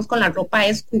buscamos con la ropa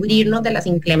es cubrirnos de las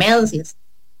inclemencias,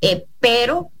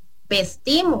 pero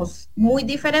vestimos muy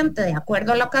diferente de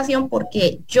acuerdo a la ocasión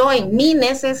porque yo en mi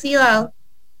necesidad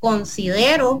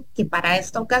considero que para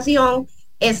esta ocasión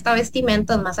esta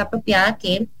vestimenta es más apropiada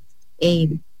que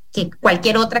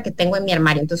cualquier otra que tengo en mi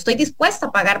armario. Entonces estoy dispuesta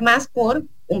a pagar más por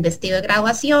un vestido de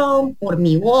graduación, por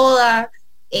mi boda,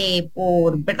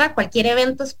 por, ¿verdad? Cualquier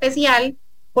evento especial,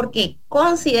 porque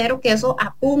considero que eso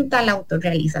apunta a la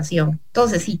autorrealización.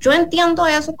 Entonces, si yo entiendo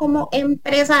eso como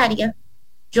empresaria,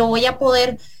 yo voy a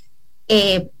poder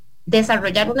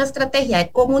desarrollar una estrategia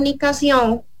de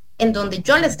comunicación en donde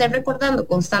yo le esté recordando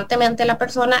constantemente a la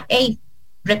persona, hey,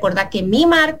 recuerda que mi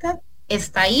marca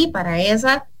está ahí para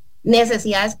esa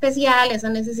necesidad especial, esa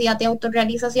necesidad de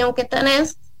autorrealización que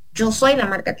tenés, yo soy la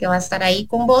marca que va a estar ahí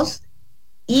con vos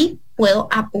y puedo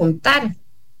apuntar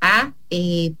a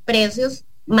precios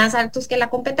más altos que la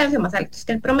competencia, más altos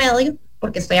que el promedio,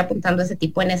 porque estoy apuntando a ese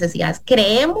tipo de necesidades.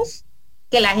 Creemos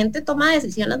que la gente toma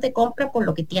decisiones de compra por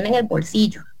lo que tiene en el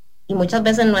bolsillo y muchas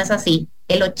veces no es así.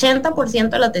 El 80%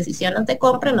 de las decisiones de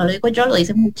compra, no lo digo yo, lo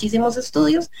dicen muchísimos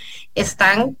estudios,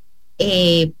 están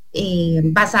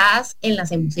basadas en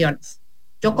las emociones.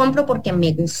 Yo compro porque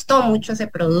me gustó mucho ese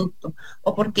producto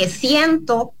o porque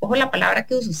siento, ojo la palabra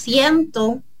que uso,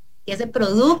 siento que ese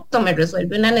producto me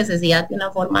resuelve una necesidad de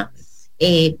una forma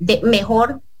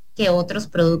mejor que otros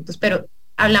productos. Pero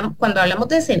cuando hablamos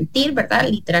de sentir, ¿verdad?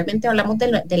 Literalmente hablamos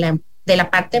de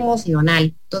la parte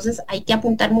emocional. Entonces hay que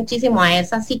apuntar muchísimo a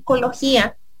esa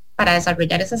psicología para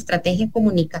desarrollar esa estrategia de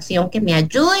comunicación que me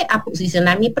ayude a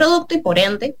posicionar mi producto y por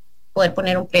ende poder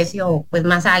poner un precio pues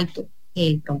más alto que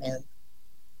el promedio.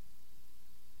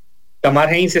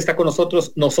 Tamar Hines está con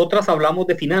nosotros. Nosotras Hablamos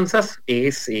de Finanzas.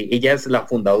 Ella es la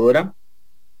fundadora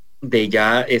de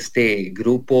ya este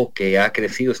grupo que ha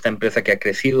crecido, esta empresa que ha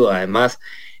crecido, además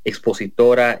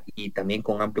expositora y también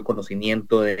con amplio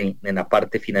conocimiento en la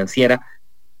parte financiera.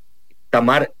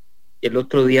 Tamar, el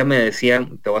otro día me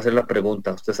decían, te voy a hacer la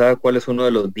pregunta, ¿usted sabe cuál es uno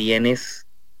de los bienes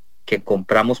que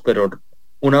compramos, pero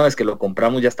una vez que lo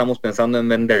compramos ya estamos pensando en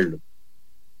venderlo?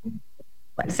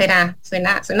 ¿Cuál será?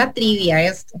 Suena trivia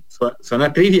esto.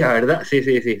 Suena trivia, ¿verdad? Sí,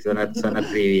 suena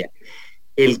trivia.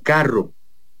 El carro.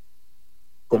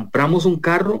 Compramos un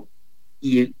carro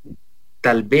y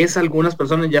tal vez algunas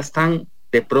personas ya están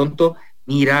de pronto,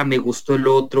 mira, me gustó el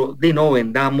otro, de no,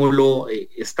 vendámoslo,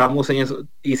 estamos en eso.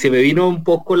 Y se me vino un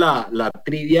poco la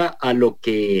trivia a lo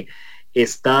que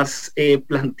estás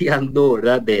planteando,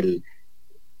 ¿verdad? Del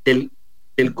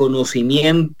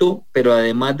conocimiento, pero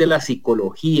además de la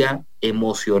psicología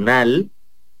emocional,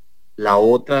 la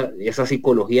otra, esa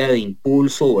psicología de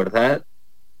impulso, ¿verdad?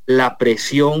 La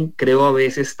presión, creo a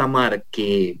veces, Tamar,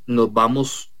 que nos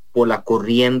vamos por la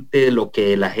corriente de lo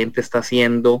que la gente está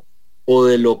haciendo o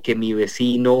de lo que mi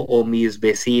vecino o mis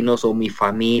vecinos o mi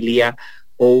familia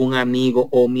o un amigo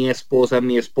o mi esposa,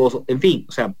 mi esposo, en fin,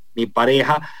 o sea, mi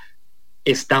pareja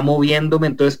está moviéndome,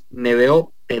 entonces me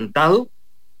veo tentado,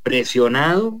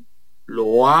 presionado,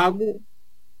 lo hago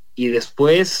y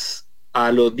después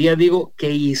a los días digo,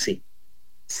 ¿qué hice?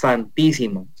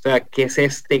 Santísimo, o sea, ¿qué es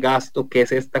este gasto? ¿Qué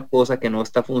es esta cosa que no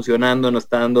está funcionando, no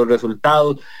está dando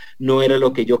resultados? No era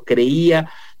lo que yo creía,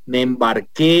 me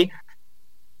embarqué,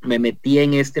 me metí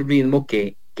en este ritmo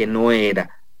que no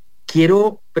era.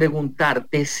 Quiero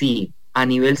preguntarte si a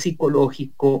nivel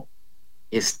psicológico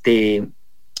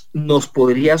nos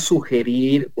podría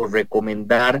sugerir o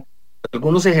recomendar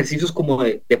algunos ejercicios como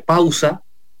de pausa.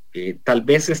 Tal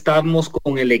vez estamos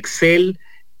con el Excel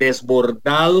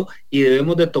desbordado y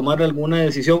debemos de tomar alguna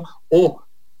decisión, o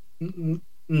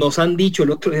nos han dicho,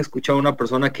 el otro día escuchaba a una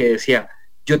persona que decía,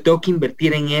 yo tengo que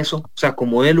invertir en eso, o sea,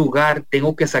 como de lugar,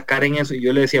 tengo que sacar en eso, y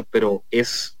yo le decía, pero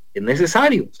es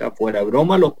necesario, o sea, fuera de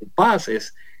broma lo ocupás,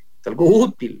 es algo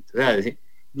útil, o sea, decir,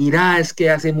 mira, es que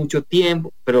hace mucho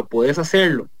tiempo, pero puedes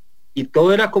hacerlo, y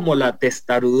todo era como la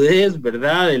testarudez,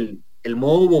 ¿verdad? El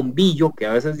modo bombillo, que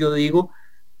a veces yo digo,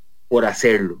 por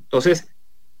hacerlo. Entonces,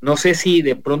 no sé si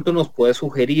de pronto nos puedes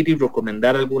sugerir y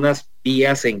recomendar algunas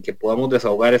vías en que podamos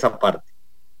desahogar esa parte.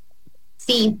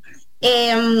 Sí,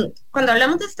 cuando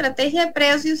hablamos de estrategia de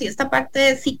precios y esta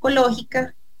parte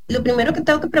psicológica, lo primero que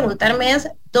tengo que preguntarme es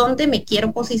dónde me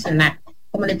quiero posicionar.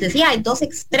 Como les decía, hay dos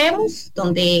extremos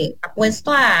donde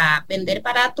apuesto a vender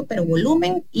barato pero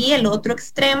volumen, y el otro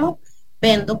extremo,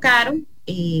 vendo caro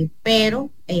pero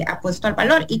apuesto al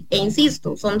valor. E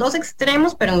insisto, son dos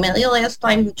extremos, pero en medio de esto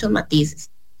hay muchos matices.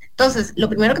 Entonces, lo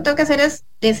primero que tengo que hacer es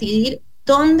decidir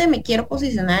dónde me quiero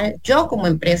posicionar yo como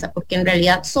empresa, porque en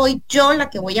realidad soy yo la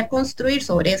que voy a construir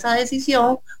sobre esa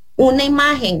decisión una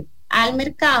imagen al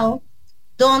mercado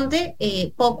donde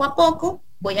poco a poco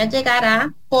voy a llegar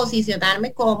a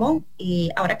posicionarme como,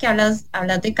 ahora que hablas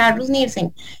de Carlos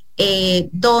Nielsen,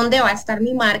 dónde va a estar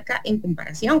mi marca en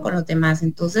comparación con los demás.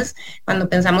 Entonces, cuando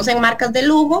pensamos en marcas de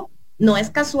lujo, no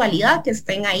es casualidad que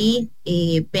estén ahí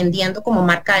vendiendo como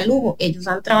marca de lujo. Ellos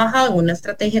han trabajado en una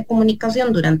estrategia de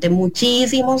comunicación durante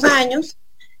muchísimos años,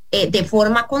 de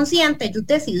forma consciente. Ellos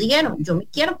decidieron, yo me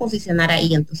quiero posicionar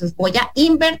ahí, entonces voy a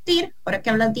invertir. Ahora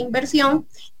que hablas de inversión,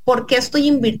 ¿por qué estoy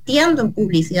invirtiendo en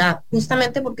publicidad?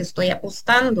 Justamente porque estoy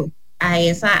apostando a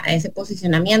ese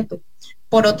posicionamiento.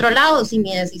 Por otro lado, si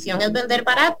mi decisión es vender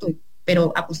barato,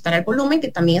 pero apostar al volumen,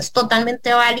 que también es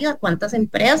totalmente válido, ¿cuántas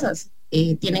empresas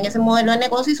tienen ese modelo de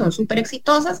negocio y son súper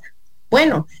exitosas?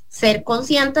 Bueno, ser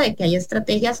consciente de que hay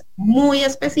estrategias muy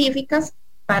específicas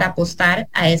para apostar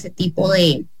a ese tipo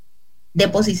de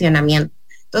posicionamiento.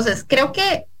 Entonces, creo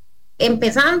que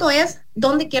empezando es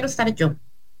dónde quiero estar yo,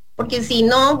 porque si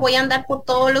no voy a andar por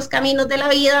todos los caminos de la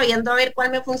vida viendo a ver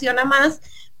cuál me funciona más,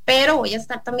 pero voy a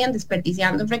estar también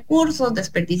desperdiciando recursos,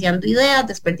 desperdiciando ideas,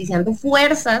 desperdiciando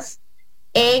fuerzas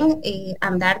en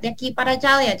andar de aquí para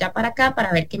allá, de allá para acá,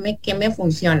 para ver qué me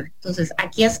funciona. Entonces,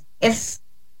 aquí es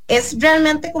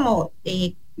realmente como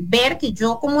ver que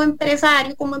yo como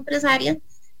empresario, como empresaria,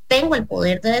 tengo el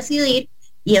poder de decidir.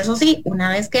 Y eso sí, una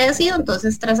vez que decido,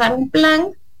 entonces trazar un plan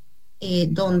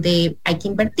donde hay que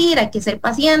invertir, hay que ser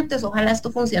pacientes. Ojalá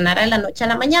esto funcionara de la noche a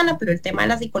la mañana, pero el tema de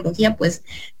la psicología pues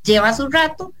lleva su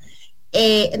rato.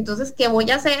 Entonces, ¿qué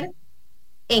voy a hacer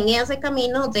en ese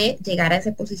camino de llegar a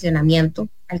ese posicionamiento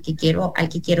al que quiero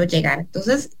llegar?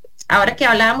 Entonces, ahora que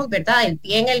hablábamos, ¿verdad?, del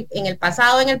pie en el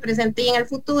pasado, en el presente y en el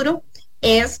futuro,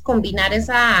 es combinar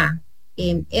esas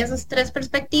tres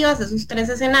perspectivas, esos tres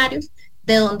escenarios,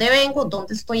 de dónde vengo,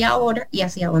 dónde estoy ahora y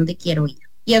hacia dónde quiero ir.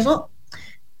 Y eso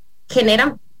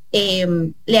genera,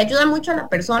 le ayuda mucho a la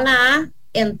persona a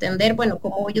entender, bueno,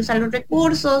 cómo voy a usar los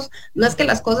recursos. No es que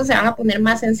las cosas se van a poner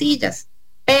más sencillas,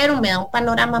 pero me da un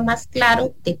panorama más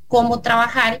claro de cómo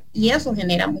trabajar, y eso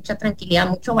genera mucha tranquilidad,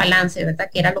 mucho balance, ¿verdad?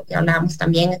 Que era lo que hablábamos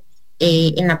también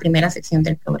en la primera sección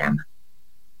del programa.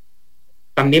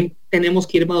 También tenemos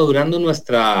que ir madurando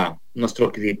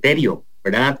nuestro criterio,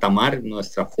 ¿verdad, Tamar?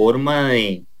 Nuestra forma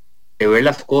de ver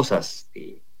las cosas.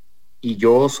 Y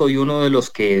yo soy uno de los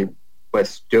que,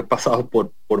 pues, yo he pasado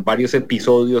por varios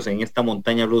episodios en esta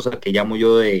montaña rusa que llamo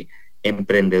yo de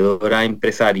emprendedora a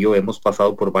empresario. Hemos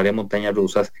pasado por varias montañas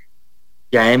rusas,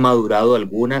 ya he madurado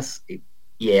algunas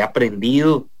y he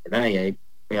aprendido, ¿verdad? Y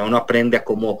ya uno aprende a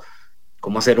cómo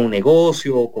hacer un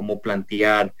negocio, cómo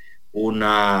plantear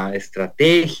una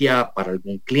estrategia para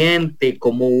algún cliente,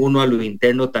 cómo uno a lo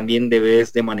interno también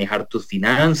debes de manejar tus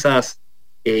finanzas,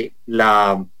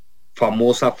 la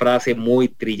famosa frase muy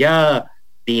trillada,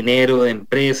 dinero de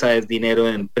empresa es dinero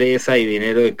de empresa y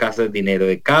dinero de casa es dinero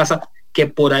de casa, que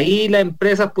por ahí la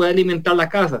empresa puede alimentar la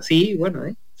casa. Sí, bueno,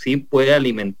 sí puede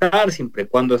alimentar, siempre y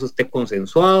cuando eso esté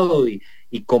consensuado y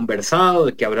conversado,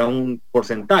 de que habrá un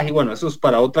porcentaje. Bueno, eso es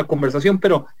para otra conversación,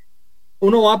 pero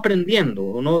uno va aprendiendo,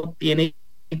 uno tiene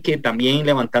que también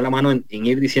levantar la mano en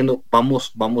ir diciendo,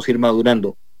 vamos a ir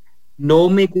madurando. No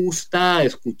me gusta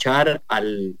escuchar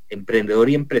al emprendedor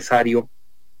y empresario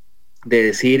de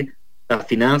decir, las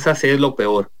finanzas es lo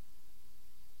peor.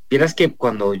 Vieras que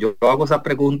cuando yo hago esa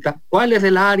pregunta, ¿cuál es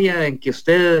el área en que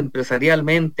usted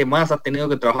empresarialmente más ha tenido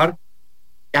que trabajar?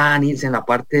 Nielsen, la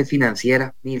parte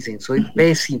financiera. Nielsen, soy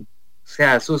pésimo. O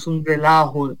sea, eso es un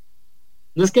relajo.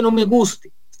 No es que no me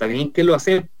guste, está bien que lo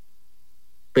acepte,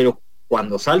 pero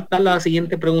cuando salta la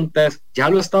siguiente pregunta es, ya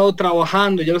lo he estado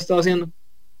trabajando, ya lo he estado haciendo.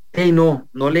 Hey, no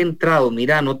le he entrado,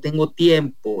 mira, no tengo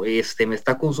tiempo, me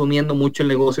está consumiendo mucho el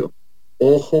negocio.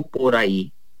 Ojo por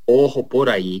ahí,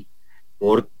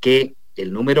 porque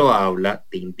el número habla,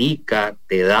 te indica,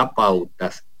 te da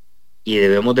pautas y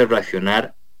debemos de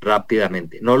reaccionar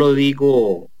rápidamente. No lo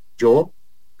digo yo,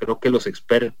 creo que los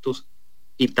expertos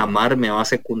y Tamar me va a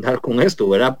secundar con esto,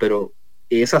 ¿verdad? Pero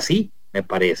es así, me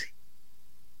parece.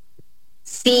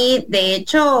 Sí, de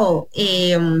hecho,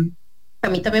 a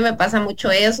mí también me pasa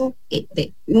mucho eso.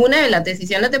 Una de las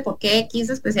decisiones de por qué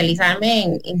quise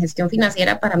especializarme en gestión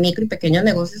financiera para micro y pequeños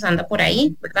negocios anda por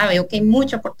ahí, ¿verdad? Veo que hay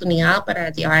mucha oportunidad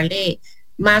para llevarle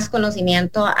más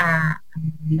conocimiento a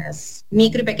las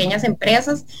micro y pequeñas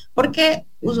empresas, porque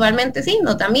usualmente sí,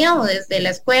 nos da miedo. Desde la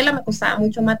escuela me costaba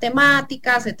mucho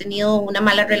matemáticas, he tenido una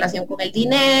mala relación con el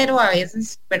dinero, a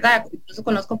veces, ¿verdad? Incluso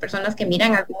conozco personas que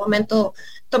miran, en algún momento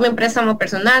tomé un préstamo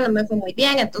personal, no me fue muy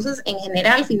bien, entonces en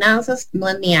general finanzas no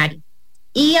es mi área.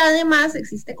 Y además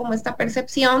existe como esta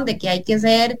percepción de que hay que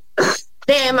ser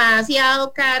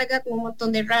demasiado carga con un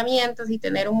montón de herramientas y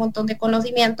tener un montón de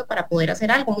conocimiento para poder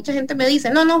hacer algo. Mucha gente me dice,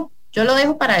 no, yo lo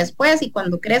dejo para después y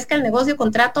cuando crezca el negocio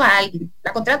contrato a alguien.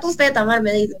 La contrato usted, Tamar,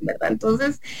 me dicen, ¿verdad?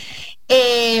 Entonces,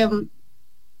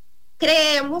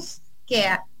 creemos que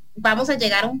vamos a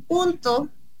llegar a un punto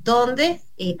donde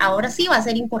ahora sí va a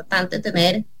ser importante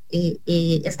tener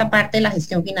esta parte de la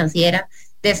gestión financiera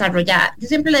desarrollada. Yo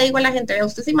siempre le digo a la gente,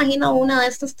 ¿usted se imagina una de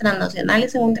estas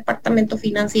transnacionales en un departamento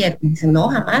financiero? Me dicen, no,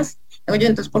 jamás. Digo yo,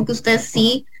 entonces, porque usted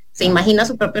sí se imagina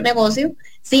su propio negocio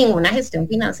sin una gestión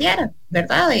financiera,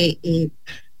 ¿verdad?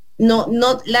 No,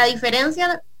 la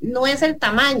diferencia no es el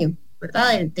tamaño,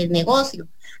 ¿verdad? Del negocio.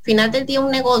 Al final del día, un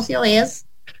negocio es,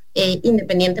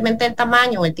 independientemente del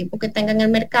tamaño o el tiempo que tenga en el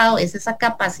mercado, es esa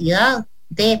capacidad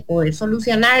de poder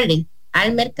solucionarle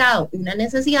al mercado una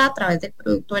necesidad a través del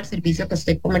producto o del servicio que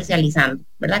estoy comercializando,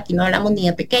 ¿verdad? Aquí no hablamos ni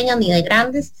de pequeñas ni de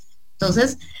grandes.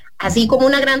 Entonces, así como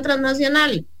una gran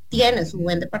transnacional tiene su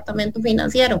buen departamento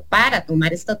financiero para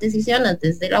tomar estas decisiones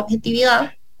desde la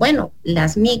objetividad, bueno,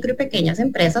 las micro y pequeñas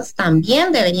empresas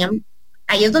también deberían,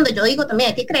 ahí es donde yo digo también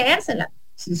hay que creérsela.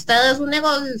 Si usted es un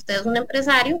negocio, si usted es un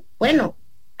empresario, bueno,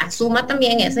 asuma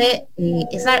también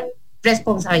esa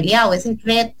responsabilidad o ese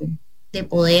reto de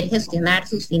poder gestionar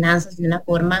sus finanzas de una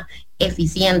forma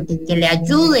eficiente, que le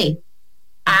ayude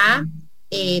a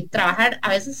trabajar. A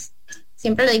veces,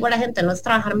 siempre le digo a la gente, no es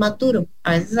trabajar más duro,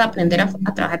 a veces es aprender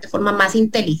a trabajar de forma más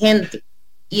inteligente.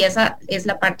 Y esa es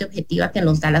la parte objetiva que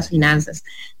nos da las finanzas.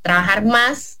 Trabajar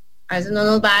más, a veces no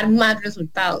nos va a dar más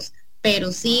resultados,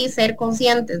 pero sí ser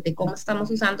conscientes de cómo estamos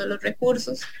usando los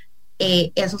recursos,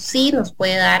 eso sí nos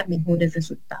puede dar mejores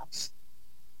resultados.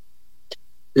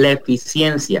 La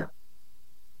eficiencia.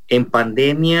 En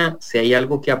pandemia, si hay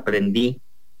algo que aprendí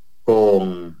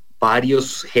con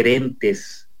varios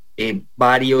gerentes,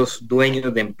 varios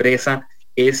dueños de empresa,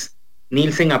 es,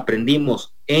 Nielsen,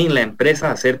 aprendimos en la empresa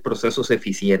a hacer procesos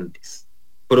eficientes.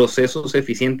 Procesos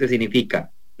eficientes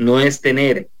significa, no es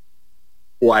tener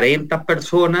 40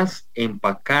 personas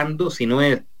empacando, sino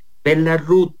es ver la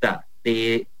ruta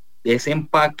de ese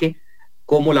empaque,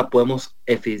 cómo la podemos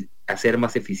hacer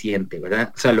más eficiente,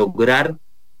 ¿verdad? O sea, lograr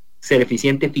ser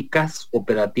eficiente, eficaz,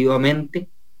 operativamente.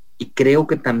 Y creo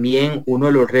que también uno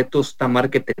de los retos,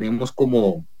 Tamar, que tenemos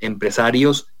como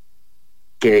empresarios,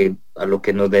 que a lo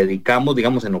que nos dedicamos,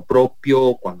 digamos, en lo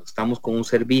propio, cuando estamos con un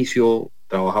servicio,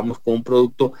 trabajamos con un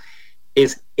producto,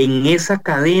 es en esa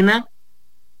cadena,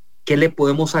 ¿qué le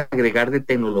podemos agregar de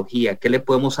tecnología? ¿Qué le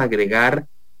podemos agregar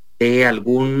de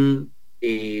algún,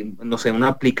 no sé, una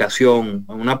aplicación,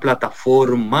 una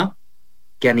plataforma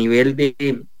que a nivel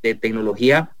de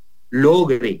tecnología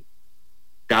logre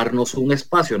darnos un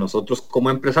espacio nosotros como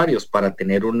empresarios para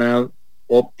tener una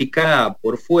óptica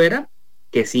por fuera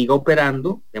que siga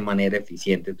operando de manera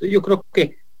eficiente? Entonces yo creo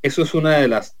que eso es una de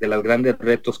las grandes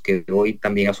retos que hoy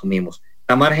también asumimos.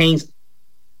 Tamar Hines,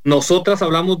 Nosotras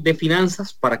Hablamos de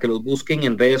Finanzas, para que los busquen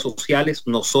en redes sociales.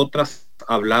 Nosotras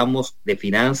Hablamos de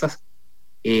Finanzas.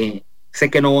 Sé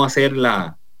que no va a ser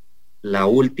la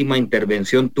última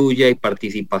intervención tuya y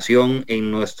participación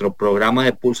en nuestro programa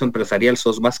de Pulso Empresarial.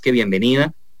 Sos más que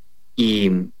bienvenida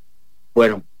y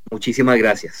bueno, muchísimas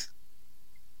gracias.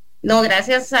 No,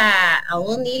 gracias a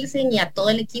vos, Nielsen, y a todo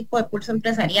el equipo de Pulso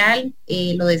Empresarial.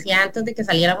 Lo decía antes de que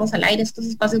saliéramos al aire, estos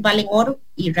espacios valen oro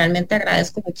y realmente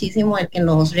agradezco muchísimo el que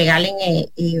nos regalen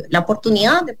la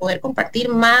oportunidad de poder compartir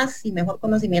más y mejor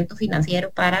conocimiento financiero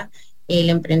para el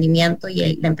emprendimiento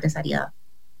y la empresariedad.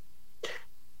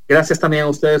 Gracias también a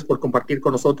ustedes por compartir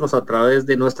con nosotros a través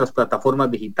de nuestras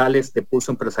plataformas digitales de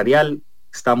Pulso Empresarial.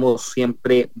 Estamos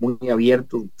siempre muy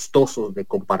abiertos, gustosos de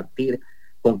compartir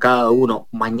con cada uno.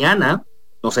 Mañana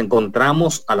nos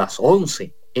encontramos a las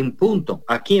 11 en punto,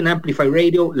 aquí en Amplify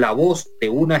Radio, la voz de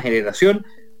una generación.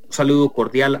 Un saludo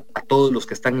cordial a todos los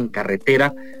que están en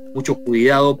carretera. Mucho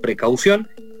cuidado, precaución.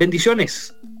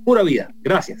 Bendiciones, pura vida.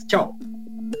 Gracias, chao.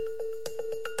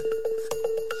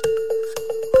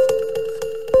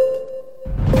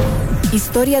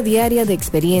 Historia diaria de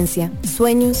experiencia,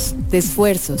 sueños, de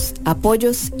esfuerzos,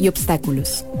 apoyos y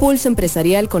obstáculos. Pulso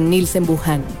Empresarial con Nilsen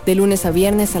Buján, de lunes a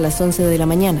viernes a las 11 de la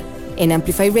mañana, en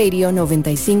Amplify Radio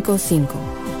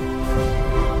 95.5.